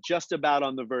quite, but just about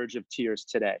on the verge of tears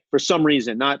today. For some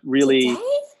reason, not really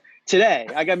today.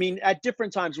 I mean, at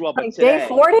different times as well, but Like today. day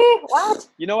 40? What?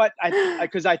 You know what?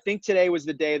 Because I think today was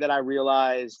the day that I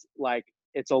realized like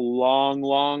it's a long,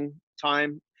 long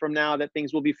time from now that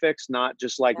things will be fixed, not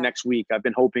just like next week. I've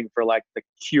been hoping for like the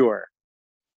cure.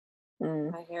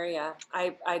 I hear ya.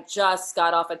 I just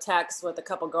got off a text with a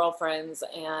couple girlfriends,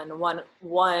 and one,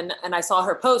 and I saw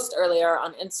her post earlier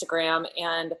on Instagram,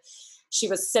 and she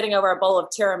was sitting over a bowl of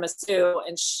tiramisu,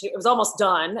 and it was almost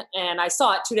done. And I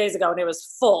saw it 2 days ago, and it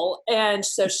was full. And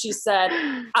so she said,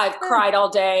 "I've cried all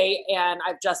day, and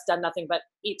I've just done nothing but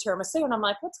eat tiramisu." And I'm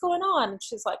like, "What's going on?" And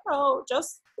she's like, "Oh,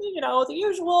 just the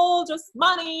usual, just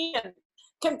money and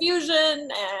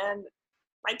confusion and."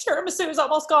 My tiramisu is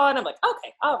almost gone. I'm like,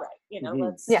 okay, all right.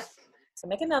 Let's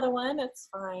make another one. It's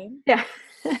fine. Yeah.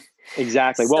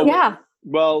 Exactly.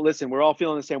 Well, listen, we're all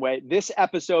feeling the same way. This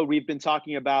episode, we've been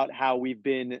talking about how we've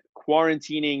been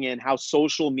quarantining and how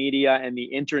social media and the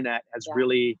internet has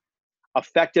really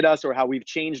affected us, or how we've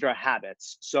changed our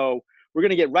habits. So we're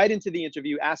going to get right into the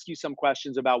interview, ask you some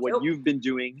questions about what you've been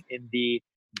doing in the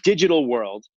digital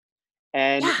world.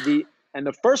 And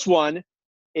the first one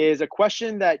is a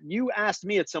question that you asked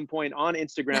me at some point on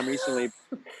Instagram recently,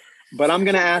 but I'm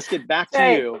going to ask it back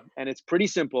to you. And it's pretty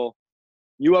simple.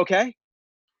 You okay?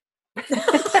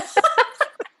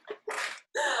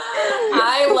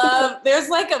 There's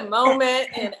like a moment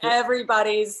in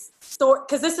everybody's story,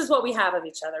 because this is what we have of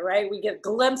each other, right? We get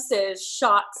glimpses,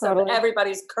 shots of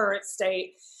everybody's current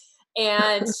state.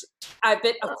 And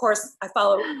of course, I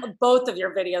follow both of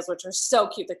your videos, which are so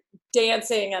cute. The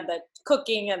dancing and the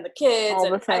cooking and the kids. All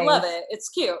the and I love it. It's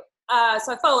cute.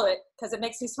 So I follow it because it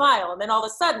makes me smile. And then all of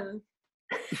a sudden,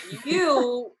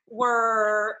 you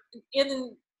were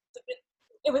it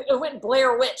went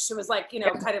Blair Witch. It was like,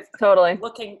 kind of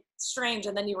looking strange.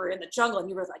 And then you were in the jungle and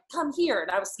you were like, come here.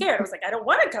 And I was scared. I was like, I don't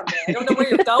want to come there. I don't know where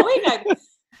you're going. I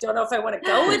don't know if I want to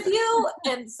go with you.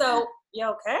 And so, you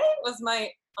okay? Was my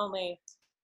only.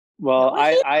 Well,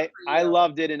 I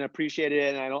loved it and appreciated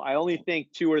it. And I only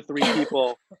think 2 or 3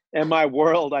 people in my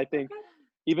world, I think,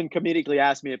 even comedically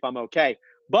asked me if I'm okay.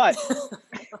 But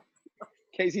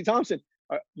Casey Thompson,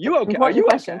 are you okay? Are you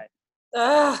okay?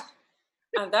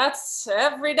 And that's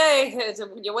every day.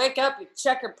 When you wake up, you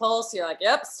check your pulse. You're like,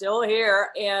 yep, still here.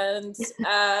 And,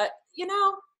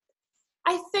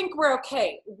 I think we're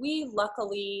okay. We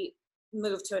luckily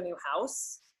moved to a new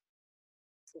house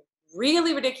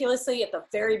really ridiculously at the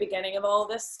very beginning of all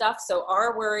this stuff. So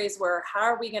our worries were, how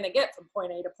are we going to get from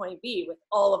point A to point B with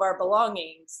all of our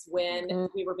belongings when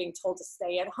we were being told to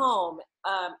stay at home?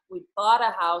 We bought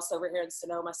a house over here in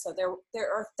Sonoma. So there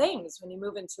are things when you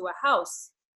move into a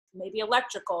house, maybe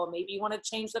electrical, maybe you want to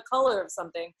change the color of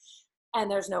something, and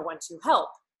there's no one to help.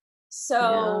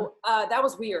 So that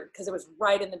was weird because it was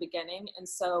right in the beginning. And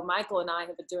so Michael and I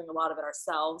have been doing a lot of it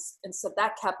ourselves. And so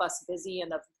that kept us busy in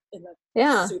the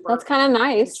super that's kind of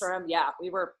nice. interim. Yeah, we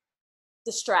were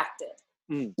distracted.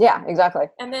 Yeah, exactly.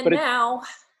 And then now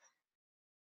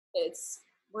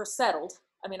we're settled.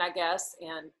 I mean, I guess,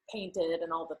 and painted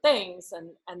and all the things.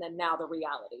 And then now the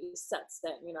reality sets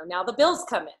in, now the bills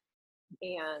come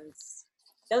in and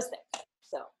those things.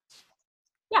 So.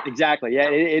 Yeah. Exactly. Yeah,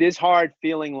 it is hard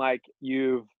feeling like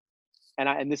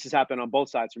and this has happened on both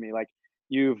sides for me, like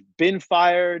you've been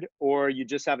fired or you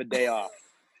just have a day off.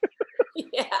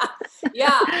 Yeah.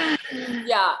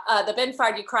 The been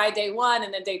fired, you cry day 1,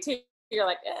 and then day 2, you're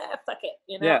like, fuck it,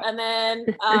 And then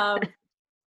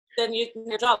then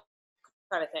your job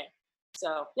kind of thing.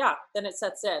 So then it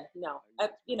sets in.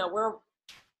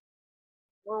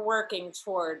 We're working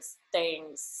towards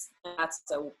things, and that's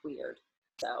so weird.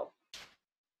 So.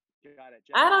 Got it.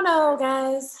 I don't know,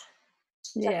 guys.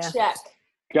 Check.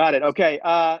 Got it. Okay.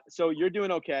 So you're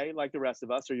doing okay, like the rest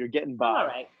of us, or you're getting by. All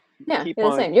right. Yeah, you're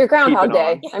the same. You're Groundhog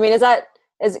Day. I mean,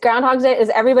 is Groundhog Day? Does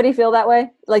everybody feel that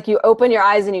way? Like you open your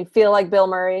eyes and you feel like Bill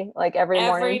Murray, like every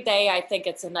morning? Every day I think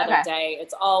it's another day.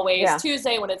 It's always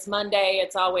Tuesday when it's Monday.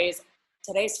 It's always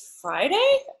today's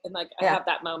Friday. And like I have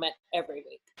that moment every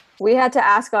week. We had to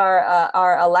ask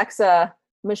our Alexa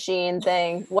machine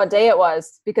thing what day it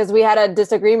was because we had a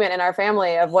disagreement in our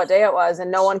family of what day it was and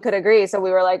no one could agree. So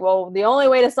we were like, well, the only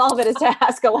way to solve it is to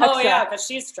ask Alexa. Oh yeah, because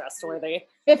she's trustworthy.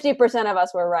 50% of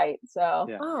us were right.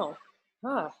 So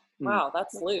wow,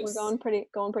 that's loose. We're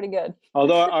going pretty good.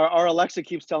 Although our Alexa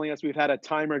keeps telling us we've had a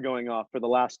timer going off for the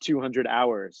last 200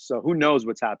 hours. So who knows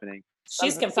what's happening?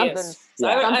 She's confused.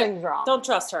 Something's wrong. Don't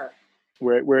trust her.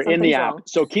 We're in the app. Wrong.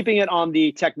 So keeping it on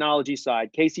the technology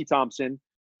side, Casey Thompson,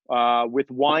 with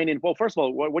wine and first of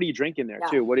all, what are you drinking there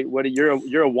too? What are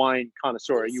you're a wine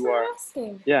connoisseur. Thanks you for are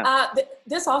asking. Yeah.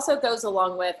 This also goes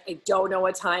along with I don't know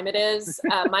what time it is.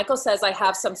 Michael says I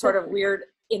have some sort of weird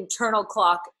internal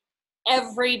clock.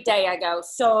 Every day I go,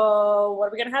 so what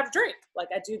are we gonna have to drink? Like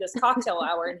I do this cocktail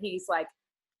hour, and he's like,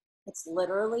 it's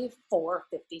literally 4:57.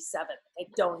 I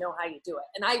don't know how you do it,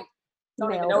 and I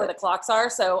don't even know where the clocks are.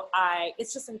 So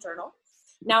it's just internal.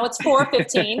 Now it's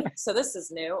 4:15, so this is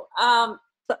new.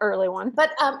 The early one, but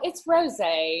it's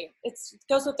rosé. It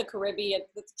goes with the Caribbean,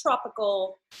 the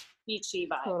tropical, beachy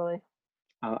vibe. Totally.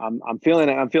 I'm feeling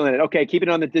it. Okay, keep it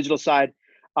on the digital side.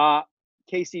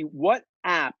 Casey, what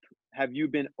app have you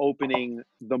been opening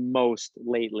the most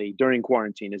lately during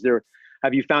quarantine?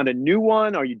 Have you found a new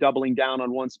one? Are you doubling down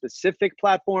on one specific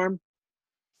platform?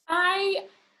 I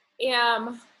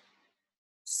am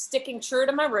sticking true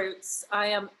to my roots. I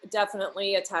am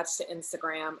definitely attached to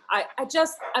Instagram.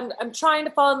 I'm trying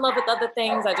to fall in love with other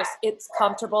things. It's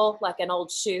comfortable, like an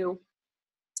old shoe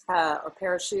or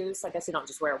pair of shoes. I guess you don't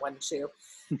just wear one shoe.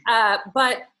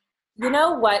 But you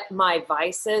know what my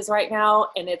vice is right now,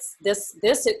 and it's this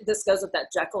goes with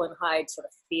that Jekyll and Hyde sort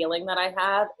of feeling that I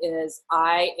have, is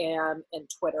I am in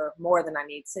Twitter more than I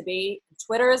need to be.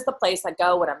 Twitter is the place I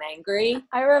go when I'm angry.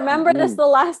 I remember this the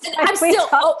last time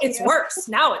it's worse.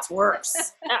 Now it's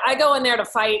worse. I go in there to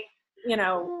fight,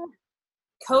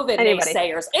 COVID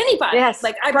naysayers. Anybody. Yes,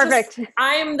 like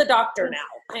I'm the doctor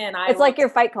now. And it's like your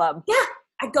fight club. Yeah.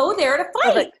 I go there to fight.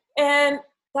 Perfect. And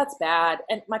that's bad.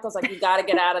 And Michael's like, you got to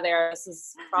get out of there. This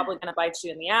is probably going to bite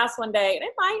you in the ass one day. And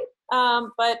it might.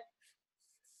 But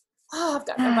I've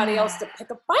got nobody else to pick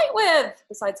a fight with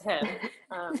besides him.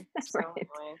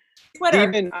 Twitter.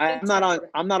 Even I'm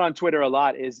not on Twitter a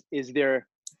lot. Is there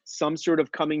some sort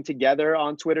of coming together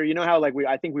on Twitter? You know how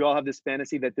I think we all have this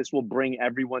fantasy that this will bring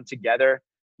everyone together,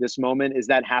 this moment. Is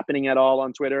that happening at all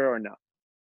on Twitter or no?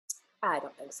 I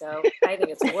don't think so. I think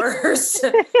it's worse.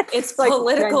 It's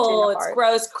political. It's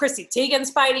gross. Chrissy Teigen's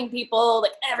fighting people.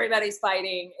 Like everybody's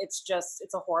fighting. It's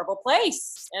a horrible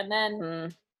place. And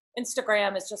then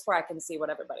Instagram is just where I can see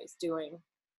what everybody's doing.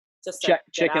 Just to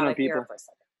check in on people for a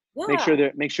second.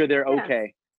 Yeah. Make sure they're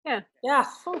okay. Yeah.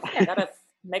 Gotta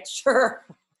make sure.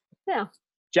 Yeah.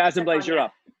 Jazz and Blaze, you're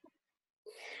up.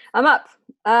 I'm up.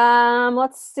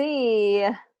 Let's see.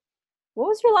 What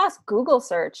was your last Google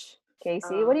search,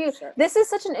 Casey? This is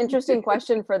such an interesting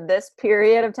question for this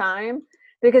period of time,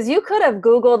 because you could have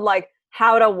Googled like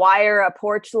how to wire a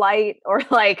porch light, or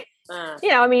like,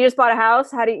 you just bought a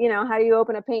house. How do you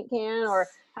open a paint can, or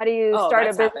how do you start a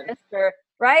business, or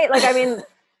right? Like, I mean,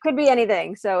 could be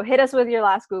anything. So hit us with your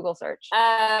last Google search.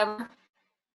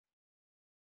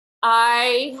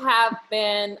 I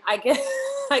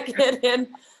get in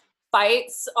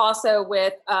fights also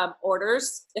with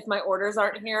orders. If my orders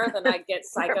aren't here, then I get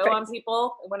psycho on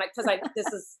people this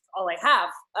is all I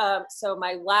have. So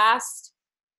my last,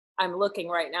 I'm looking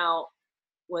right now,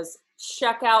 was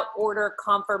checkout order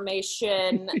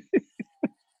confirmation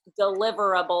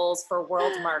deliverables for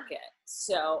World Market.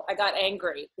 So I got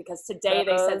angry because today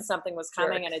they said something was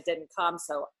coming and it didn't come.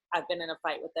 So I've been in a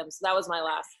fight with them. So that was my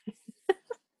last.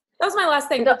 That was my last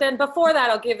thing. But then before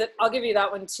that, I'll give you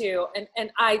that one too. And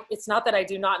it's not that I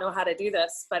do not know how to do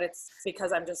this, but it's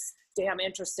because I'm just damn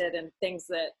interested in things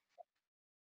that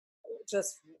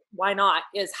why not,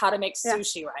 is how to make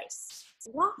sushi rice.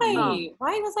 Why?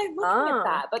 Why was I looking at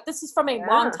that? But this is from a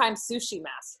longtime sushi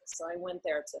master. So I went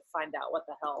there to find out what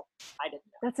the hell I didn't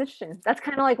know. That's interesting. That's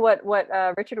kind of like what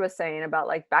Richard was saying about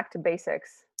like back to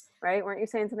basics, right? Weren't you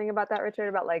saying something about that, Richard,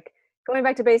 about like going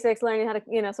back to basics, learning how to,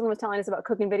 someone was telling us about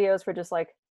cooking videos for just like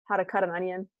how to cut an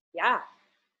onion. Yeah.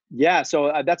 Yeah.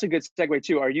 So that's a good segue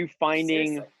too. Are you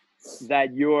finding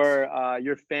that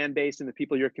your fan base and the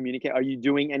people you're communicating, are you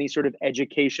doing any sort of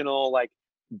educational, like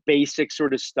basic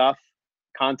sort of stuff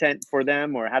content for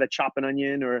them, or how to chop an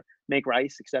onion or make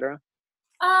rice, etc.?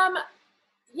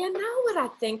 You know what I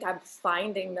think I'm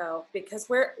finding though, because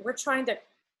we're trying to,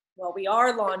 well, we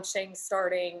are launching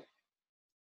starting,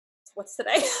 what's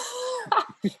today?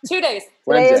 2 days.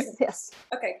 Wednesday. Yes.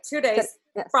 Okay, 2 days.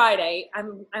 Yes. Friday,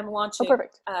 I'm launching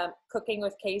perfect. Cooking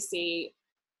with Casey,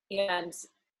 and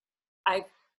I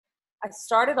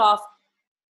started off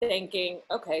thinking,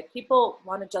 okay, people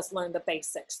want to just learn the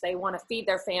basics. They want to feed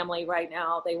their family right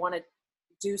now. They want to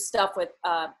do stuff with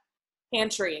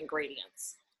pantry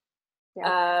ingredients.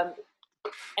 Yeah.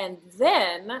 And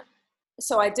then,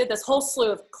 so I did this whole slew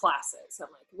of classes. I'm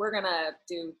like, we're going to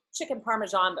do chicken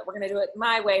Parmesan, but we're going to do it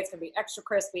my way. It's going to be extra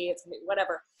crispy. It's going to be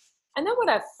whatever. And then what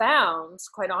I've found,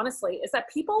 quite honestly, is that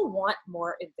people want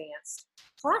more advanced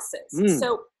classes.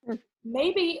 So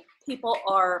maybe people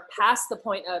are past the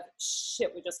point of,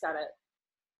 shit, we just got to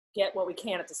get what we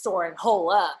can at the store and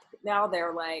hole up. Now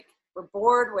they're like, we're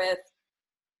bored with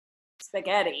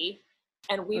spaghetti,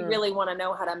 and we really want to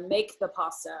know how to make the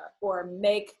pasta or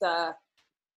make the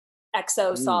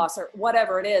XO sauce or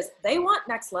whatever it is. They want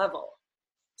next level.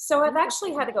 So I've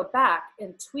actually had to go back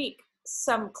and tweak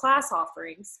some class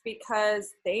offerings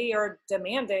because they are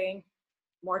demanding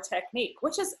more technique,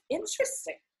 which is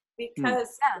interesting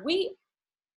because we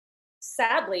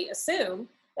sadly assume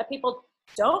that people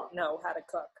don't know how to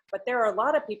cook, but there are a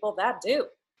lot of people that do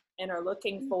and are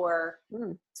looking for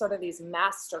sort of these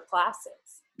master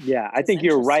classes. Yeah, I think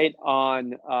you're right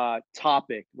on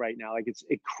topic right now. Like, it's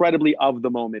incredibly of the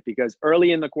moment, because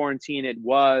early in the quarantine, it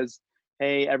was,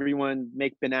 hey, everyone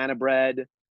make banana bread,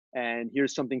 and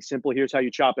here's something simple. Here's how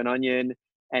you chop an onion.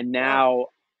 And now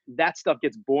that stuff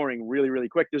gets boring really, really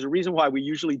quick. There's a reason why we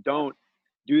usually don't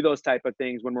do those type of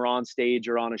things when we're on stage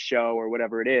or on a show or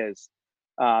whatever it is.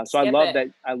 So I love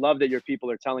that your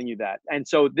people are telling you that. And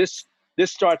so this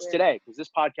starts today, because this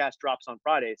podcast drops on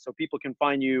Friday. So people can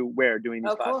find you where doing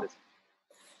these classes. Cool.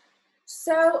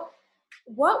 So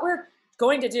what we're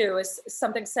going to do is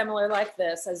something similar like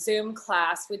this, a Zoom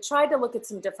class. We tried to look at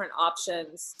some different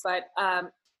options, but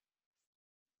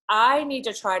I need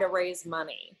to try to raise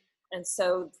money. And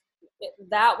so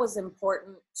that was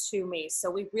important to me.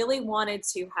 So we really wanted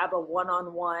to have a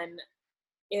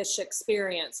one-on-one-ish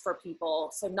experience for people.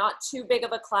 So not too big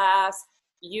of a class.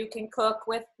 You can cook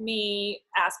with me,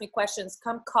 ask me questions,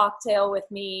 come cocktail with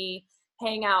me,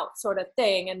 hang out sort of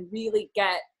thing, and really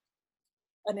get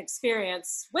an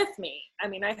experience with me. I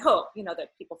mean, I hope,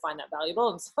 that people find that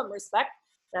valuable in some respect.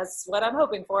 That's what I'm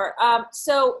hoping for.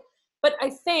 But I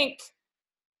think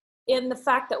in the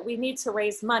fact that we need to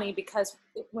raise money, because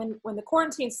when the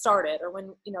quarantine started, or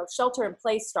when, shelter in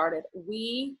place started,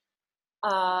 we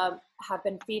have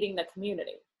been feeding the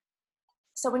community.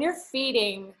 So when you're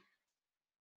feeding,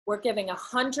 we're giving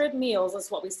 100 meals is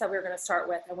what we said we were going to start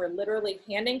with. And we're literally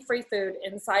handing free food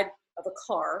inside of a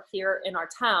car here in our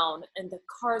town. And the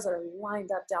cars are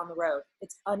lined up down the road.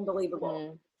 It's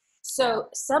unbelievable. So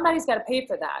somebody's got to pay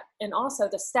for that. And also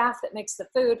the staff that makes the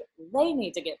food, they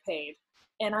need to get paid.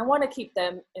 And I want to keep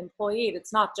them employed.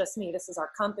 It's not just me. This is our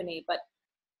company. But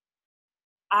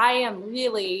I am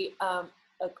really, I'm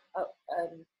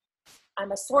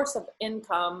a source of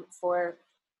income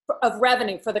of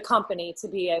revenue for the company to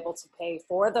be able to pay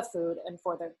for the food and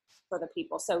for the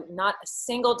people. So not a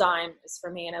single dime is for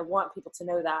me. And I want people to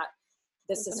know that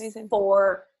this is amazing.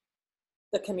 For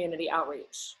the community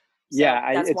outreach. So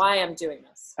that's why I'm doing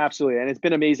this. Absolutely. And it's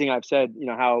been amazing. I've said,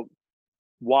 how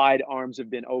wide arms have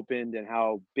been opened and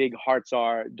how big hearts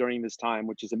are during this time,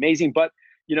 which is amazing. But,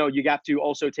 you have to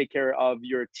also take care of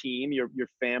your team, your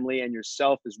family, and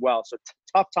yourself as well. So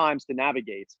tough times to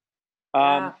navigate.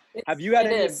 Have you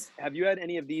had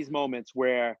any of these moments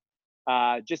where,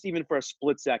 just even for a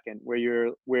split second,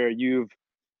 where you've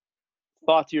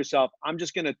thought to yourself, I'm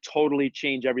just going to totally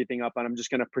change everything up and I'm just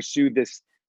going to pursue this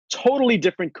totally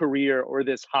different career or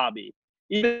this hobby,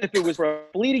 even if it was for a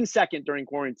fleeting second during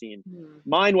quarantine?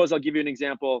 Mine was, I'll give you an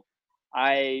example.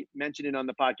 I mentioned it on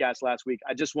the podcast last week.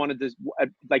 I just wanted to,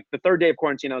 like the third day of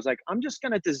quarantine, I was like, I'm just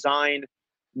going to design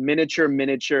miniature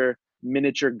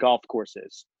golf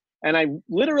courses. And I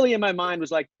literally in my mind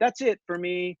was like, that's it for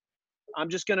me. I'm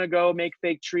just going to go make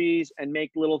fake trees and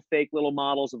make fake little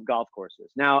models of golf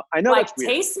courses. Now, I know that's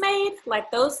weird. Like Tastemade?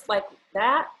 Like those, like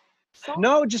that?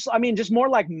 No, just more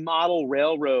like model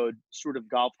railroad sort of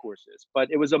golf courses.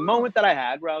 But it was a moment that I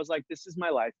had where I was like, this is my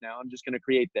life now. I'm just going to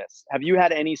create this. Have you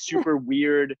had any super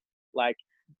weird, like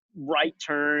right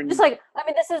turn? Just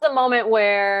this is a moment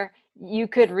where you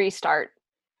could restart,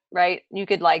 right? You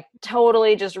could like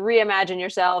totally just reimagine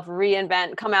yourself,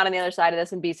 reinvent, come out on the other side of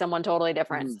this and be someone totally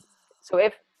different. So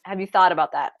have you thought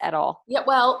about that at all? Yeah,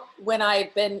 well, when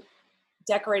I've been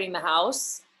decorating the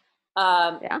house.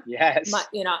 Yes.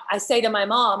 I say to my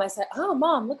mom, I said, "Oh,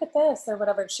 Mom, look at this," or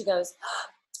whatever. And she goes,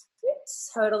 "You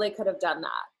totally could have done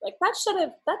that. Like that should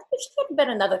have been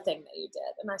another thing that you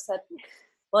did." And I said,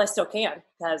 "Well, I still can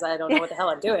because I don't know what the hell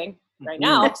I'm doing right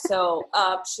now." So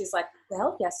she's like,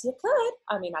 "Well, yes, you could.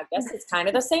 I mean, I guess it's kind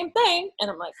of the same thing." And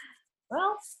I'm like,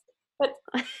 "Well, but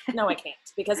no, I can't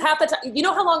because half the time, you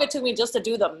know how long it took me just to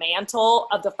do the mantle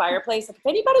of the fireplace? Like, if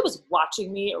anybody was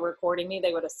watching me or recording me,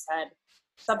 they would have said,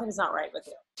 something's not right with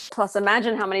you." Plus,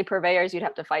 imagine how many purveyors you'd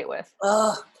have to fight with.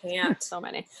 Oh, can't. So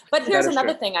many. But here's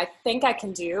another thing I think I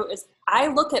can do is I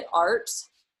look at art,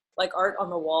 like art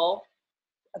on the wall,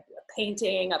 a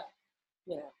painting,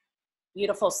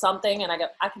 beautiful something, and I go,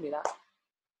 I can do that.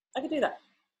 I can do that.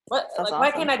 What? That's like, awesome.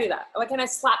 why can't I do that? Why can't I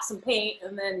slap some paint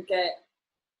and then get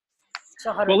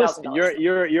 $100,000? Well, listen,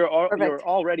 you're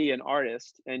already an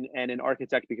artist and an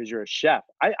architect because you're a chef.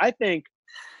 I think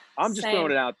I'm just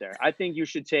throwing it out there. I think you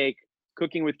should take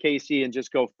Cooking with Casey and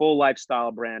just go full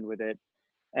lifestyle brand with it.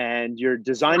 And you're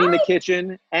designing the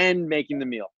kitchen and making the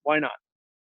meal. Why not?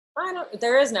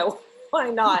 There is no why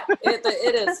not.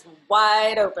 It is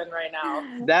wide open right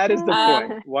now. That is the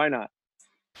point. Why not?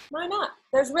 Why not?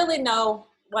 There's really no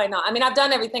why not. I mean, I've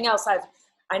done everything else.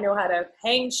 I know how to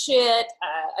hang shit.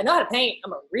 I know how to paint.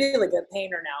 I'm a really good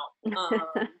painter now.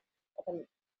 I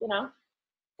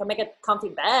can make a comfy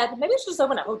bed. Maybe I should just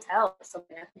open a hotel or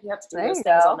something. I think you have to do those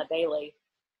things on the daily.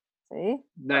 See?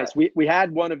 Nice. We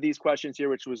had one of these questions here,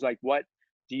 which was like, what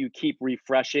do you keep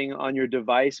refreshing on your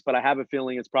device? But I have a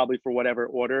feeling it's probably for whatever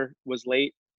order was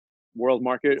late, World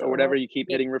Market or whatever. You keep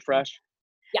hitting refresh.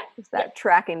 Yeah. It's that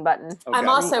tracking button. Okay. I'm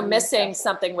also missing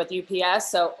something with UPS.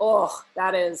 So,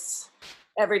 that is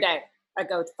every day. I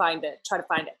go to find it, try to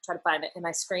find it. And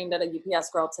I screamed at a UPS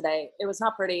girl today. It was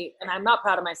not pretty, and I'm not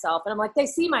proud of myself. And I'm like, they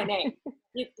see my name.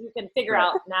 You can figure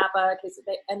out Napa.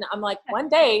 And I'm like, one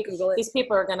day, these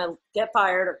people are going to get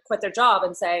fired or quit their job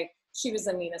and say, she was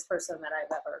the meanest person that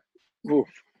I've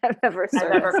ever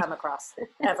come across.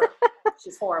 Ever.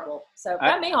 She's horrible. So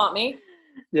that may haunt me.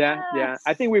 Yeah.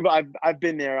 I think I've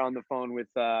been there on the phone with,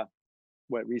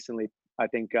 recently, I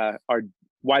think our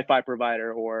Wi-Fi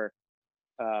provider or,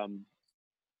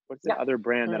 what's the other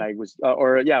brand that I was,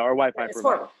 our Wi-Fi provider,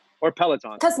 horrible. Or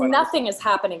Peloton. Because nothing is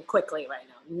happening quickly right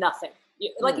now. Nothing.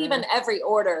 Like even every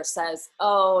order says,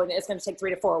 and it's going to take 3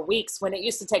 to 4 weeks when it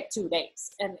used to take 2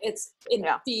 days, and it's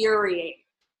infuriating.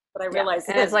 But I realize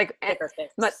it's like,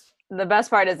 but the best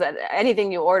part is that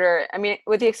anything you order, I mean,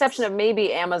 with the exception of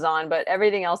maybe Amazon, but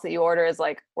everything else that you order is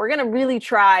like, we're going to really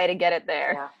try to get it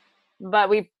there. Yeah. But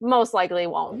we most likely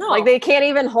won't. No. Like they can't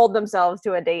even hold themselves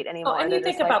to a date anymore. And you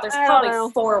think about there's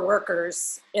probably 4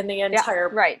 workers in the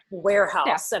entire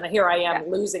warehouse, and here I am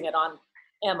losing it on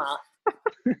Emma.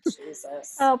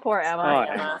 Jesus. Oh, poor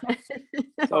Emma.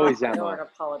 It's always Emma. An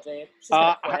apology.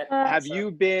 Have you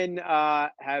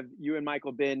and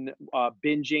Michael been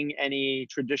binging any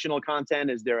traditional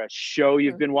content? Is there a show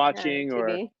you've been watching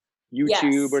or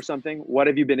YouTube or something? What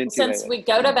have you been into since lately? We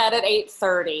go to bed at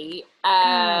 8:30.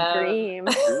 Dream.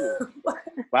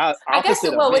 Wow. I guess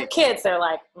with kids they're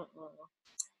like,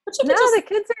 the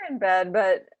kids are in bed,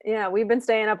 but we've been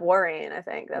staying up worrying. I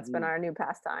think that's been our new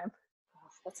pastime.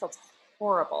 That sounds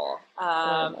horrible.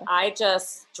 I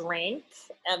just drink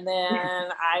and then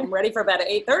I'm ready for bed at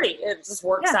 8:30. It just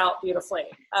works out beautifully.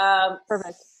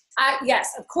 Perfect.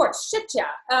 Yes, of course. Shit,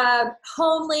 yeah.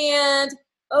 Homeland.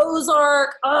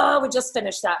 Ozark. We just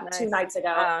finished that 2 nights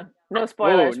ago. No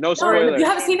spoilers. No spoilers. You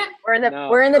haven't seen it? We're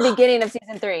in the beginning of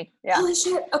season 3. Yeah. Holy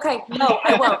shit. Okay. No,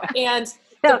 I won't. And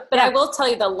but I will tell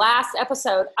you, the last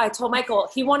episode, I told Michael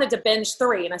he wanted to binge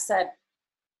 3, and I said,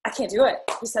 I can't do it.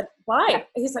 He said, why? Yeah.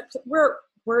 He's like, we're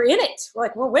in it.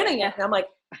 We're winning it. And I'm like,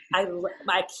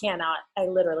 I cannot. I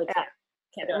literally can't.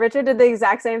 Can't do it. Richard did the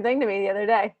exact same thing to me the other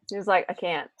day. He was like, I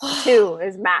can't. 2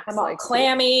 is max. I'm all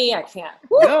clammy. I can't.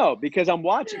 No, because I'm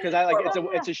watching, because I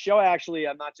it's a show actually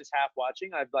I'm not just half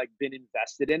watching. I've been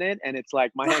invested in it, and it's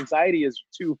like my anxiety is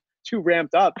too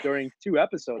ramped up during 2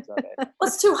 episodes of it. Well,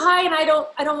 it's too high, and I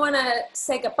don't want to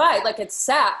say goodbye. Like it's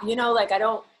sad, I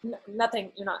don't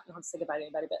nothing. You're not say goodbye to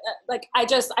anybody, but I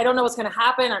don't know what's going to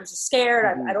happen. I'm just scared.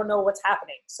 I don't know what's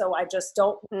happening, so I just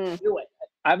don't do it.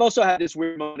 I've also had this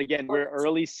weird moment again. We're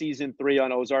early season 3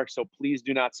 on Ozark, so please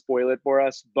do not spoil it for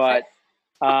us. But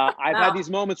I've had these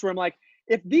moments where I'm like,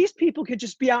 if these people could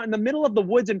just be out in the middle of the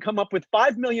woods and come up with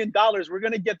 $5 million, we're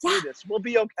going to get through this. We'll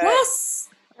be okay. Yes.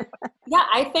 Yeah,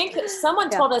 I think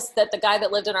someone told us that the guy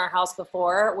that lived in our house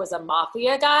before was a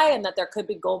mafia guy and that there could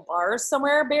be gold bars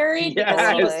somewhere buried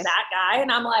because he was that guy.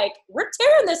 And I'm like, we're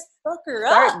tearing this fucker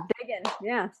up. Start digging.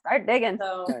 Yeah, start digging.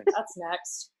 So that's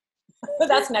next.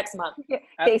 That's next month.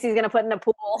 Casey's gonna put in a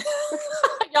pool.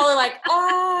 Y'all are like,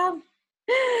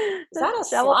 is that a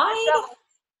slide?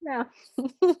 Yeah.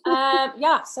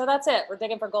 Yeah. So that's it. We're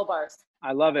digging for gold bars.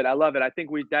 I love it. I think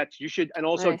you should, and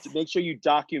also make sure you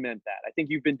document that. I think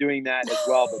you've been doing that as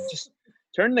well, but just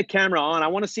turn the camera on. I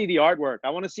want to see the artwork. I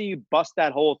want to see you bust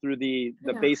that hole through the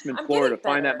basement floor to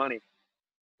find that money.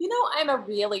 You know, I'm a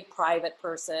really private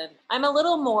person. I'm a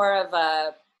little more of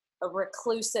a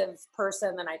reclusive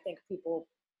person than I think people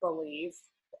believe.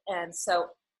 And so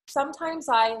sometimes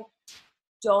I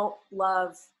don't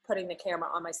love putting the camera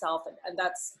on myself. And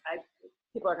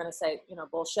people are going to say, you know,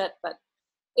 bullshit, but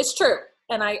it's true.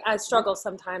 And I struggle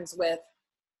sometimes with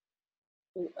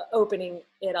opening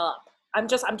it up. I'm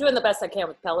doing the best I can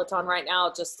with Peloton right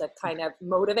now, just to kind of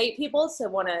motivate people to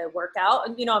want to work out.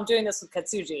 And, you know, I'm doing this with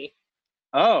Katsuji.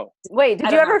 Oh. Wait, did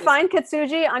you ever find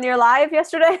Katsuji on your live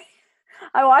yesterday?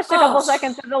 I watched a couple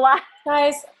seconds of the live.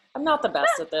 Guys, I'm not the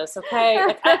best at this, okay?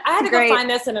 Like, I had to go find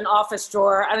this in an office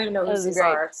drawer. I don't even know who these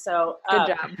are. So good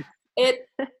job. It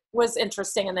was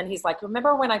interesting. And then he's like,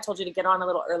 remember when I told you to get on a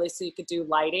little early so you could do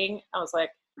lighting? I was like,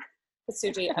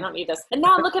 Katsuji, I don't need this. And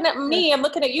now I'm looking at me. I'm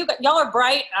looking at you. Y'all are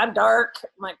bright. I'm dark. I'm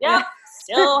like, yeah,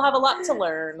 still have a lot to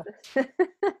learn.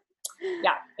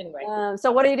 Yeah. Anyway.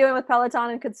 So what are you doing with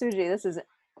Peloton and Katsuji? This is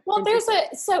well.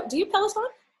 So do you Peloton?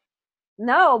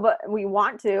 No, but we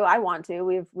want to. I want to.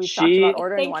 We've talked about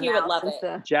ordering one now. Would love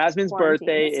it. Jasmine's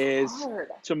birthday is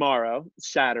tomorrow,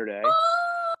 Saturday.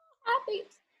 Oh, happy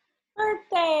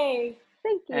birthday!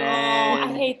 Thank you.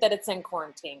 I hate that it's in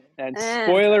quarantine. And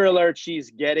spoiler alert, she's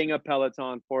getting a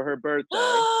Peloton for her birthday.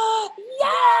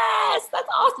 Yes, that's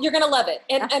awesome. You're gonna love it.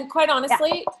 And quite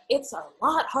honestly, it's a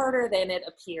lot harder than it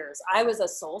appears. I was a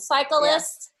soul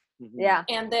cyclist. Yeah.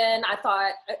 And then I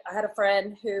thought, I had a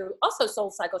friend who also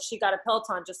soul cycled. She got a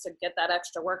Peloton just to get that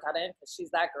extra workout in because she's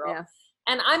that girl. Yeah.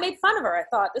 And I made fun of her. I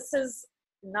thought,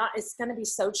 it's going to be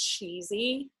so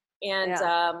cheesy.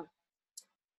 And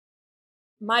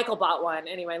Michael bought one.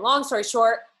 Anyway, long story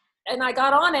short, and I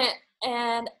got on it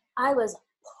and I was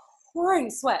pouring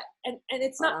sweat. And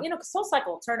it's not, you know, Soul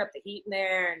Cycle will turn up the heat in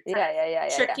there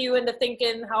and trick you into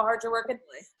thinking how hard you're working.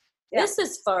 Yeah. This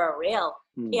is for real.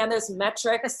 And there's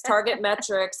metrics, target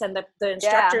metrics, and the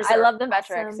instructors. I love the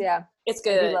metrics. Yeah. It's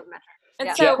good. I love metrics.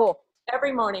 And so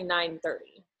every morning,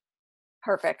 9:30.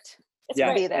 Perfect. It's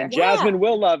great. Be there. And Jasmine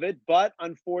will love it, but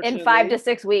unfortunately, in 5 to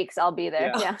 6 weeks, I'll be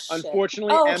there. Yeah.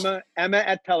 Unfortunately, Emma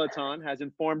at Peloton has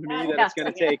informed me that it's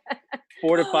going to take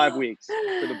 4 to 5 weeks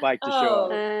for the bike to show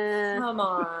up. Come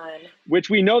on. Which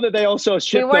we know that they also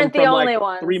ship them from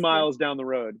like 3 miles down the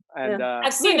road. And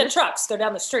I've seen the trucks go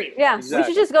down the street. Yeah, we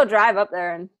should just go drive up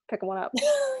there and pick one up.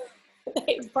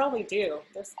 They probably do.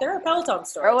 There are Peloton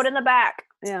stores. Throw it in the back.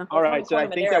 Yeah. All right. So I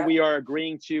think that we are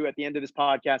agreeing to, at the end of this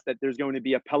podcast, that there's going to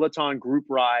be a Peloton group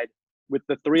ride with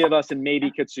the 3 of us and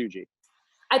maybe Katsuji.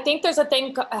 I think there's a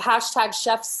thing, a hashtag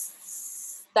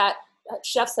chefs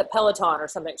at Peloton or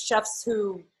something. Chefs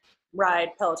who ride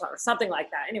Peloton or something like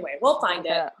that. Anyway, we'll find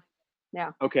it.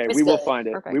 Yeah. Okay. We will find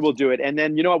it. Perfect. We will do it. And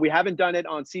then, you know what? We haven't done it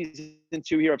on season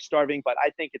 2 here of Starving, but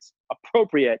I think it's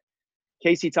appropriate.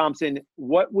 Casey Thompson,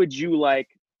 what would you like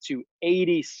to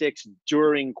 86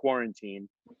 during quarantine?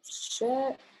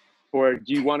 Shit. Or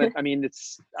do you want to, I mean,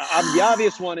 it's, the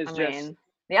obvious one is the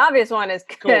obvious one is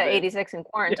 86 in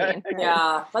quarantine.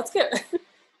 Yeah, let's get,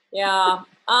 can't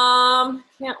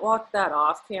walk that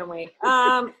off, can we?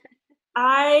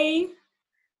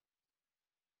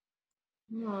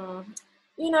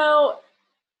 You know,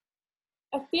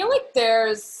 I feel like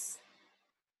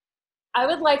I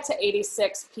would like to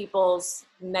 86 people's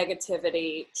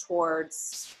negativity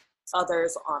towards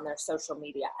others on their social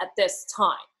media at this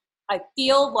time. I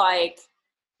feel like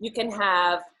you can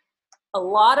have a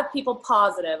lot of people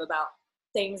positive about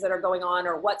things that are going on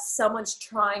or what someone's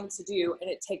trying to do, and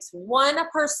it takes one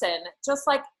person, just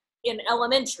like in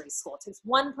elementary school, it takes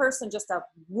one person just to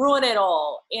ruin it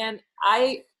all. And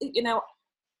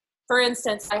for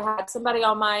instance, I had somebody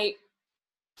on my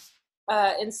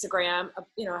Instagram,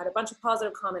 I had a bunch of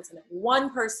positive comments, and one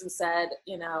person said,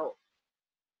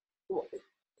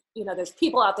 there's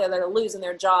people out there that are losing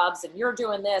their jobs and you're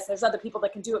doing this. There's other people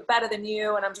that can do it better than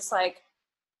you. And I'm just like,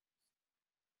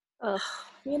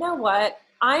 you know what?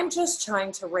 I'm just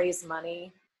trying to raise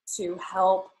money to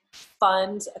help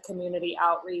fund a community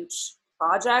outreach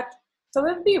project. So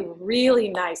it would be really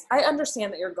nice. I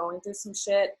understand that you're going through some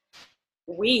shit.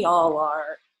 We all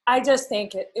are. I just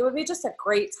think it would be just a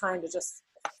great time to just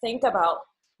think about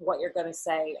what you're going to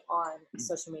say on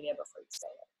social media before you say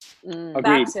it.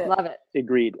 Agreed. Love it.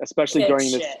 Agreed. Especially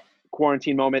during this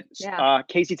quarantine moment. Yeah.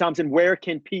 Casey Thompson, where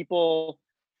can people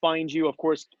find you? Of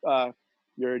course,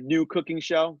 your new cooking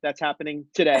show that's happening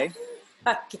today.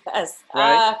 I guess.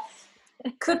 Right?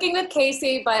 Cooking with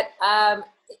Casey, but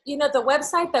you know, the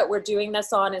website that we're doing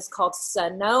this on is called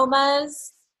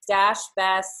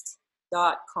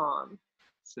Sonomas-best.com.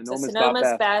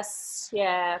 Sonomas Best,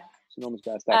 yeah.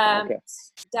 Sonomasbest.com, okay.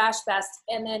 -best,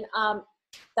 and then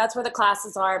that's where the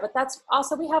classes are. But that's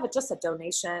also, we have just a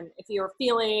donation. If you're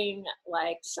feeling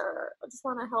like, sure, I just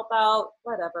want to help out,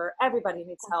 whatever. Everybody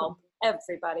needs help,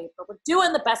 everybody. But we're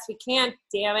doing the best we can.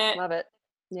 Damn it. Love it.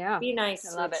 Yeah. Be nice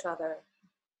to each other.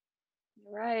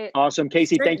 Right. Awesome.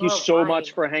 Casey, Drink thank you more so wine.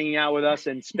 much for hanging out with us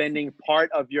and spending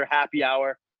part of your happy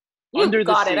hour You under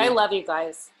got the it. sea. I love you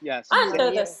guys. Yes.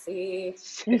 Under the sea.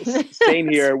 Same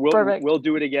here. Perfect. We'll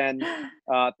do it again.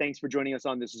 Thanks for joining us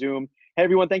on this Zoom. Hey,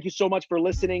 everyone. Thank you so much for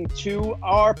listening to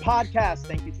our podcast.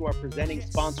 Thank you to our presenting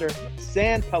sponsor,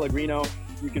 San Pellegrino.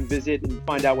 You can visit and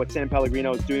find out what San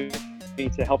Pellegrino is doing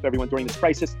to help everyone during this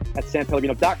crisis at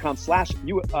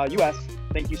sanpellegrino.com/US.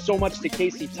 Thank you so much to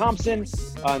Casey Thompson.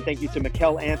 And thank you to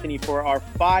Mikkel Anthony for our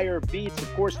fire beats.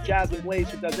 Of course, Jasmine Blaze,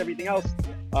 who does everything else.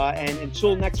 And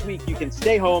until next week, you can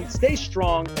stay home, stay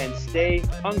strong, and stay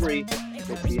hungry.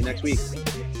 We'll see you next week.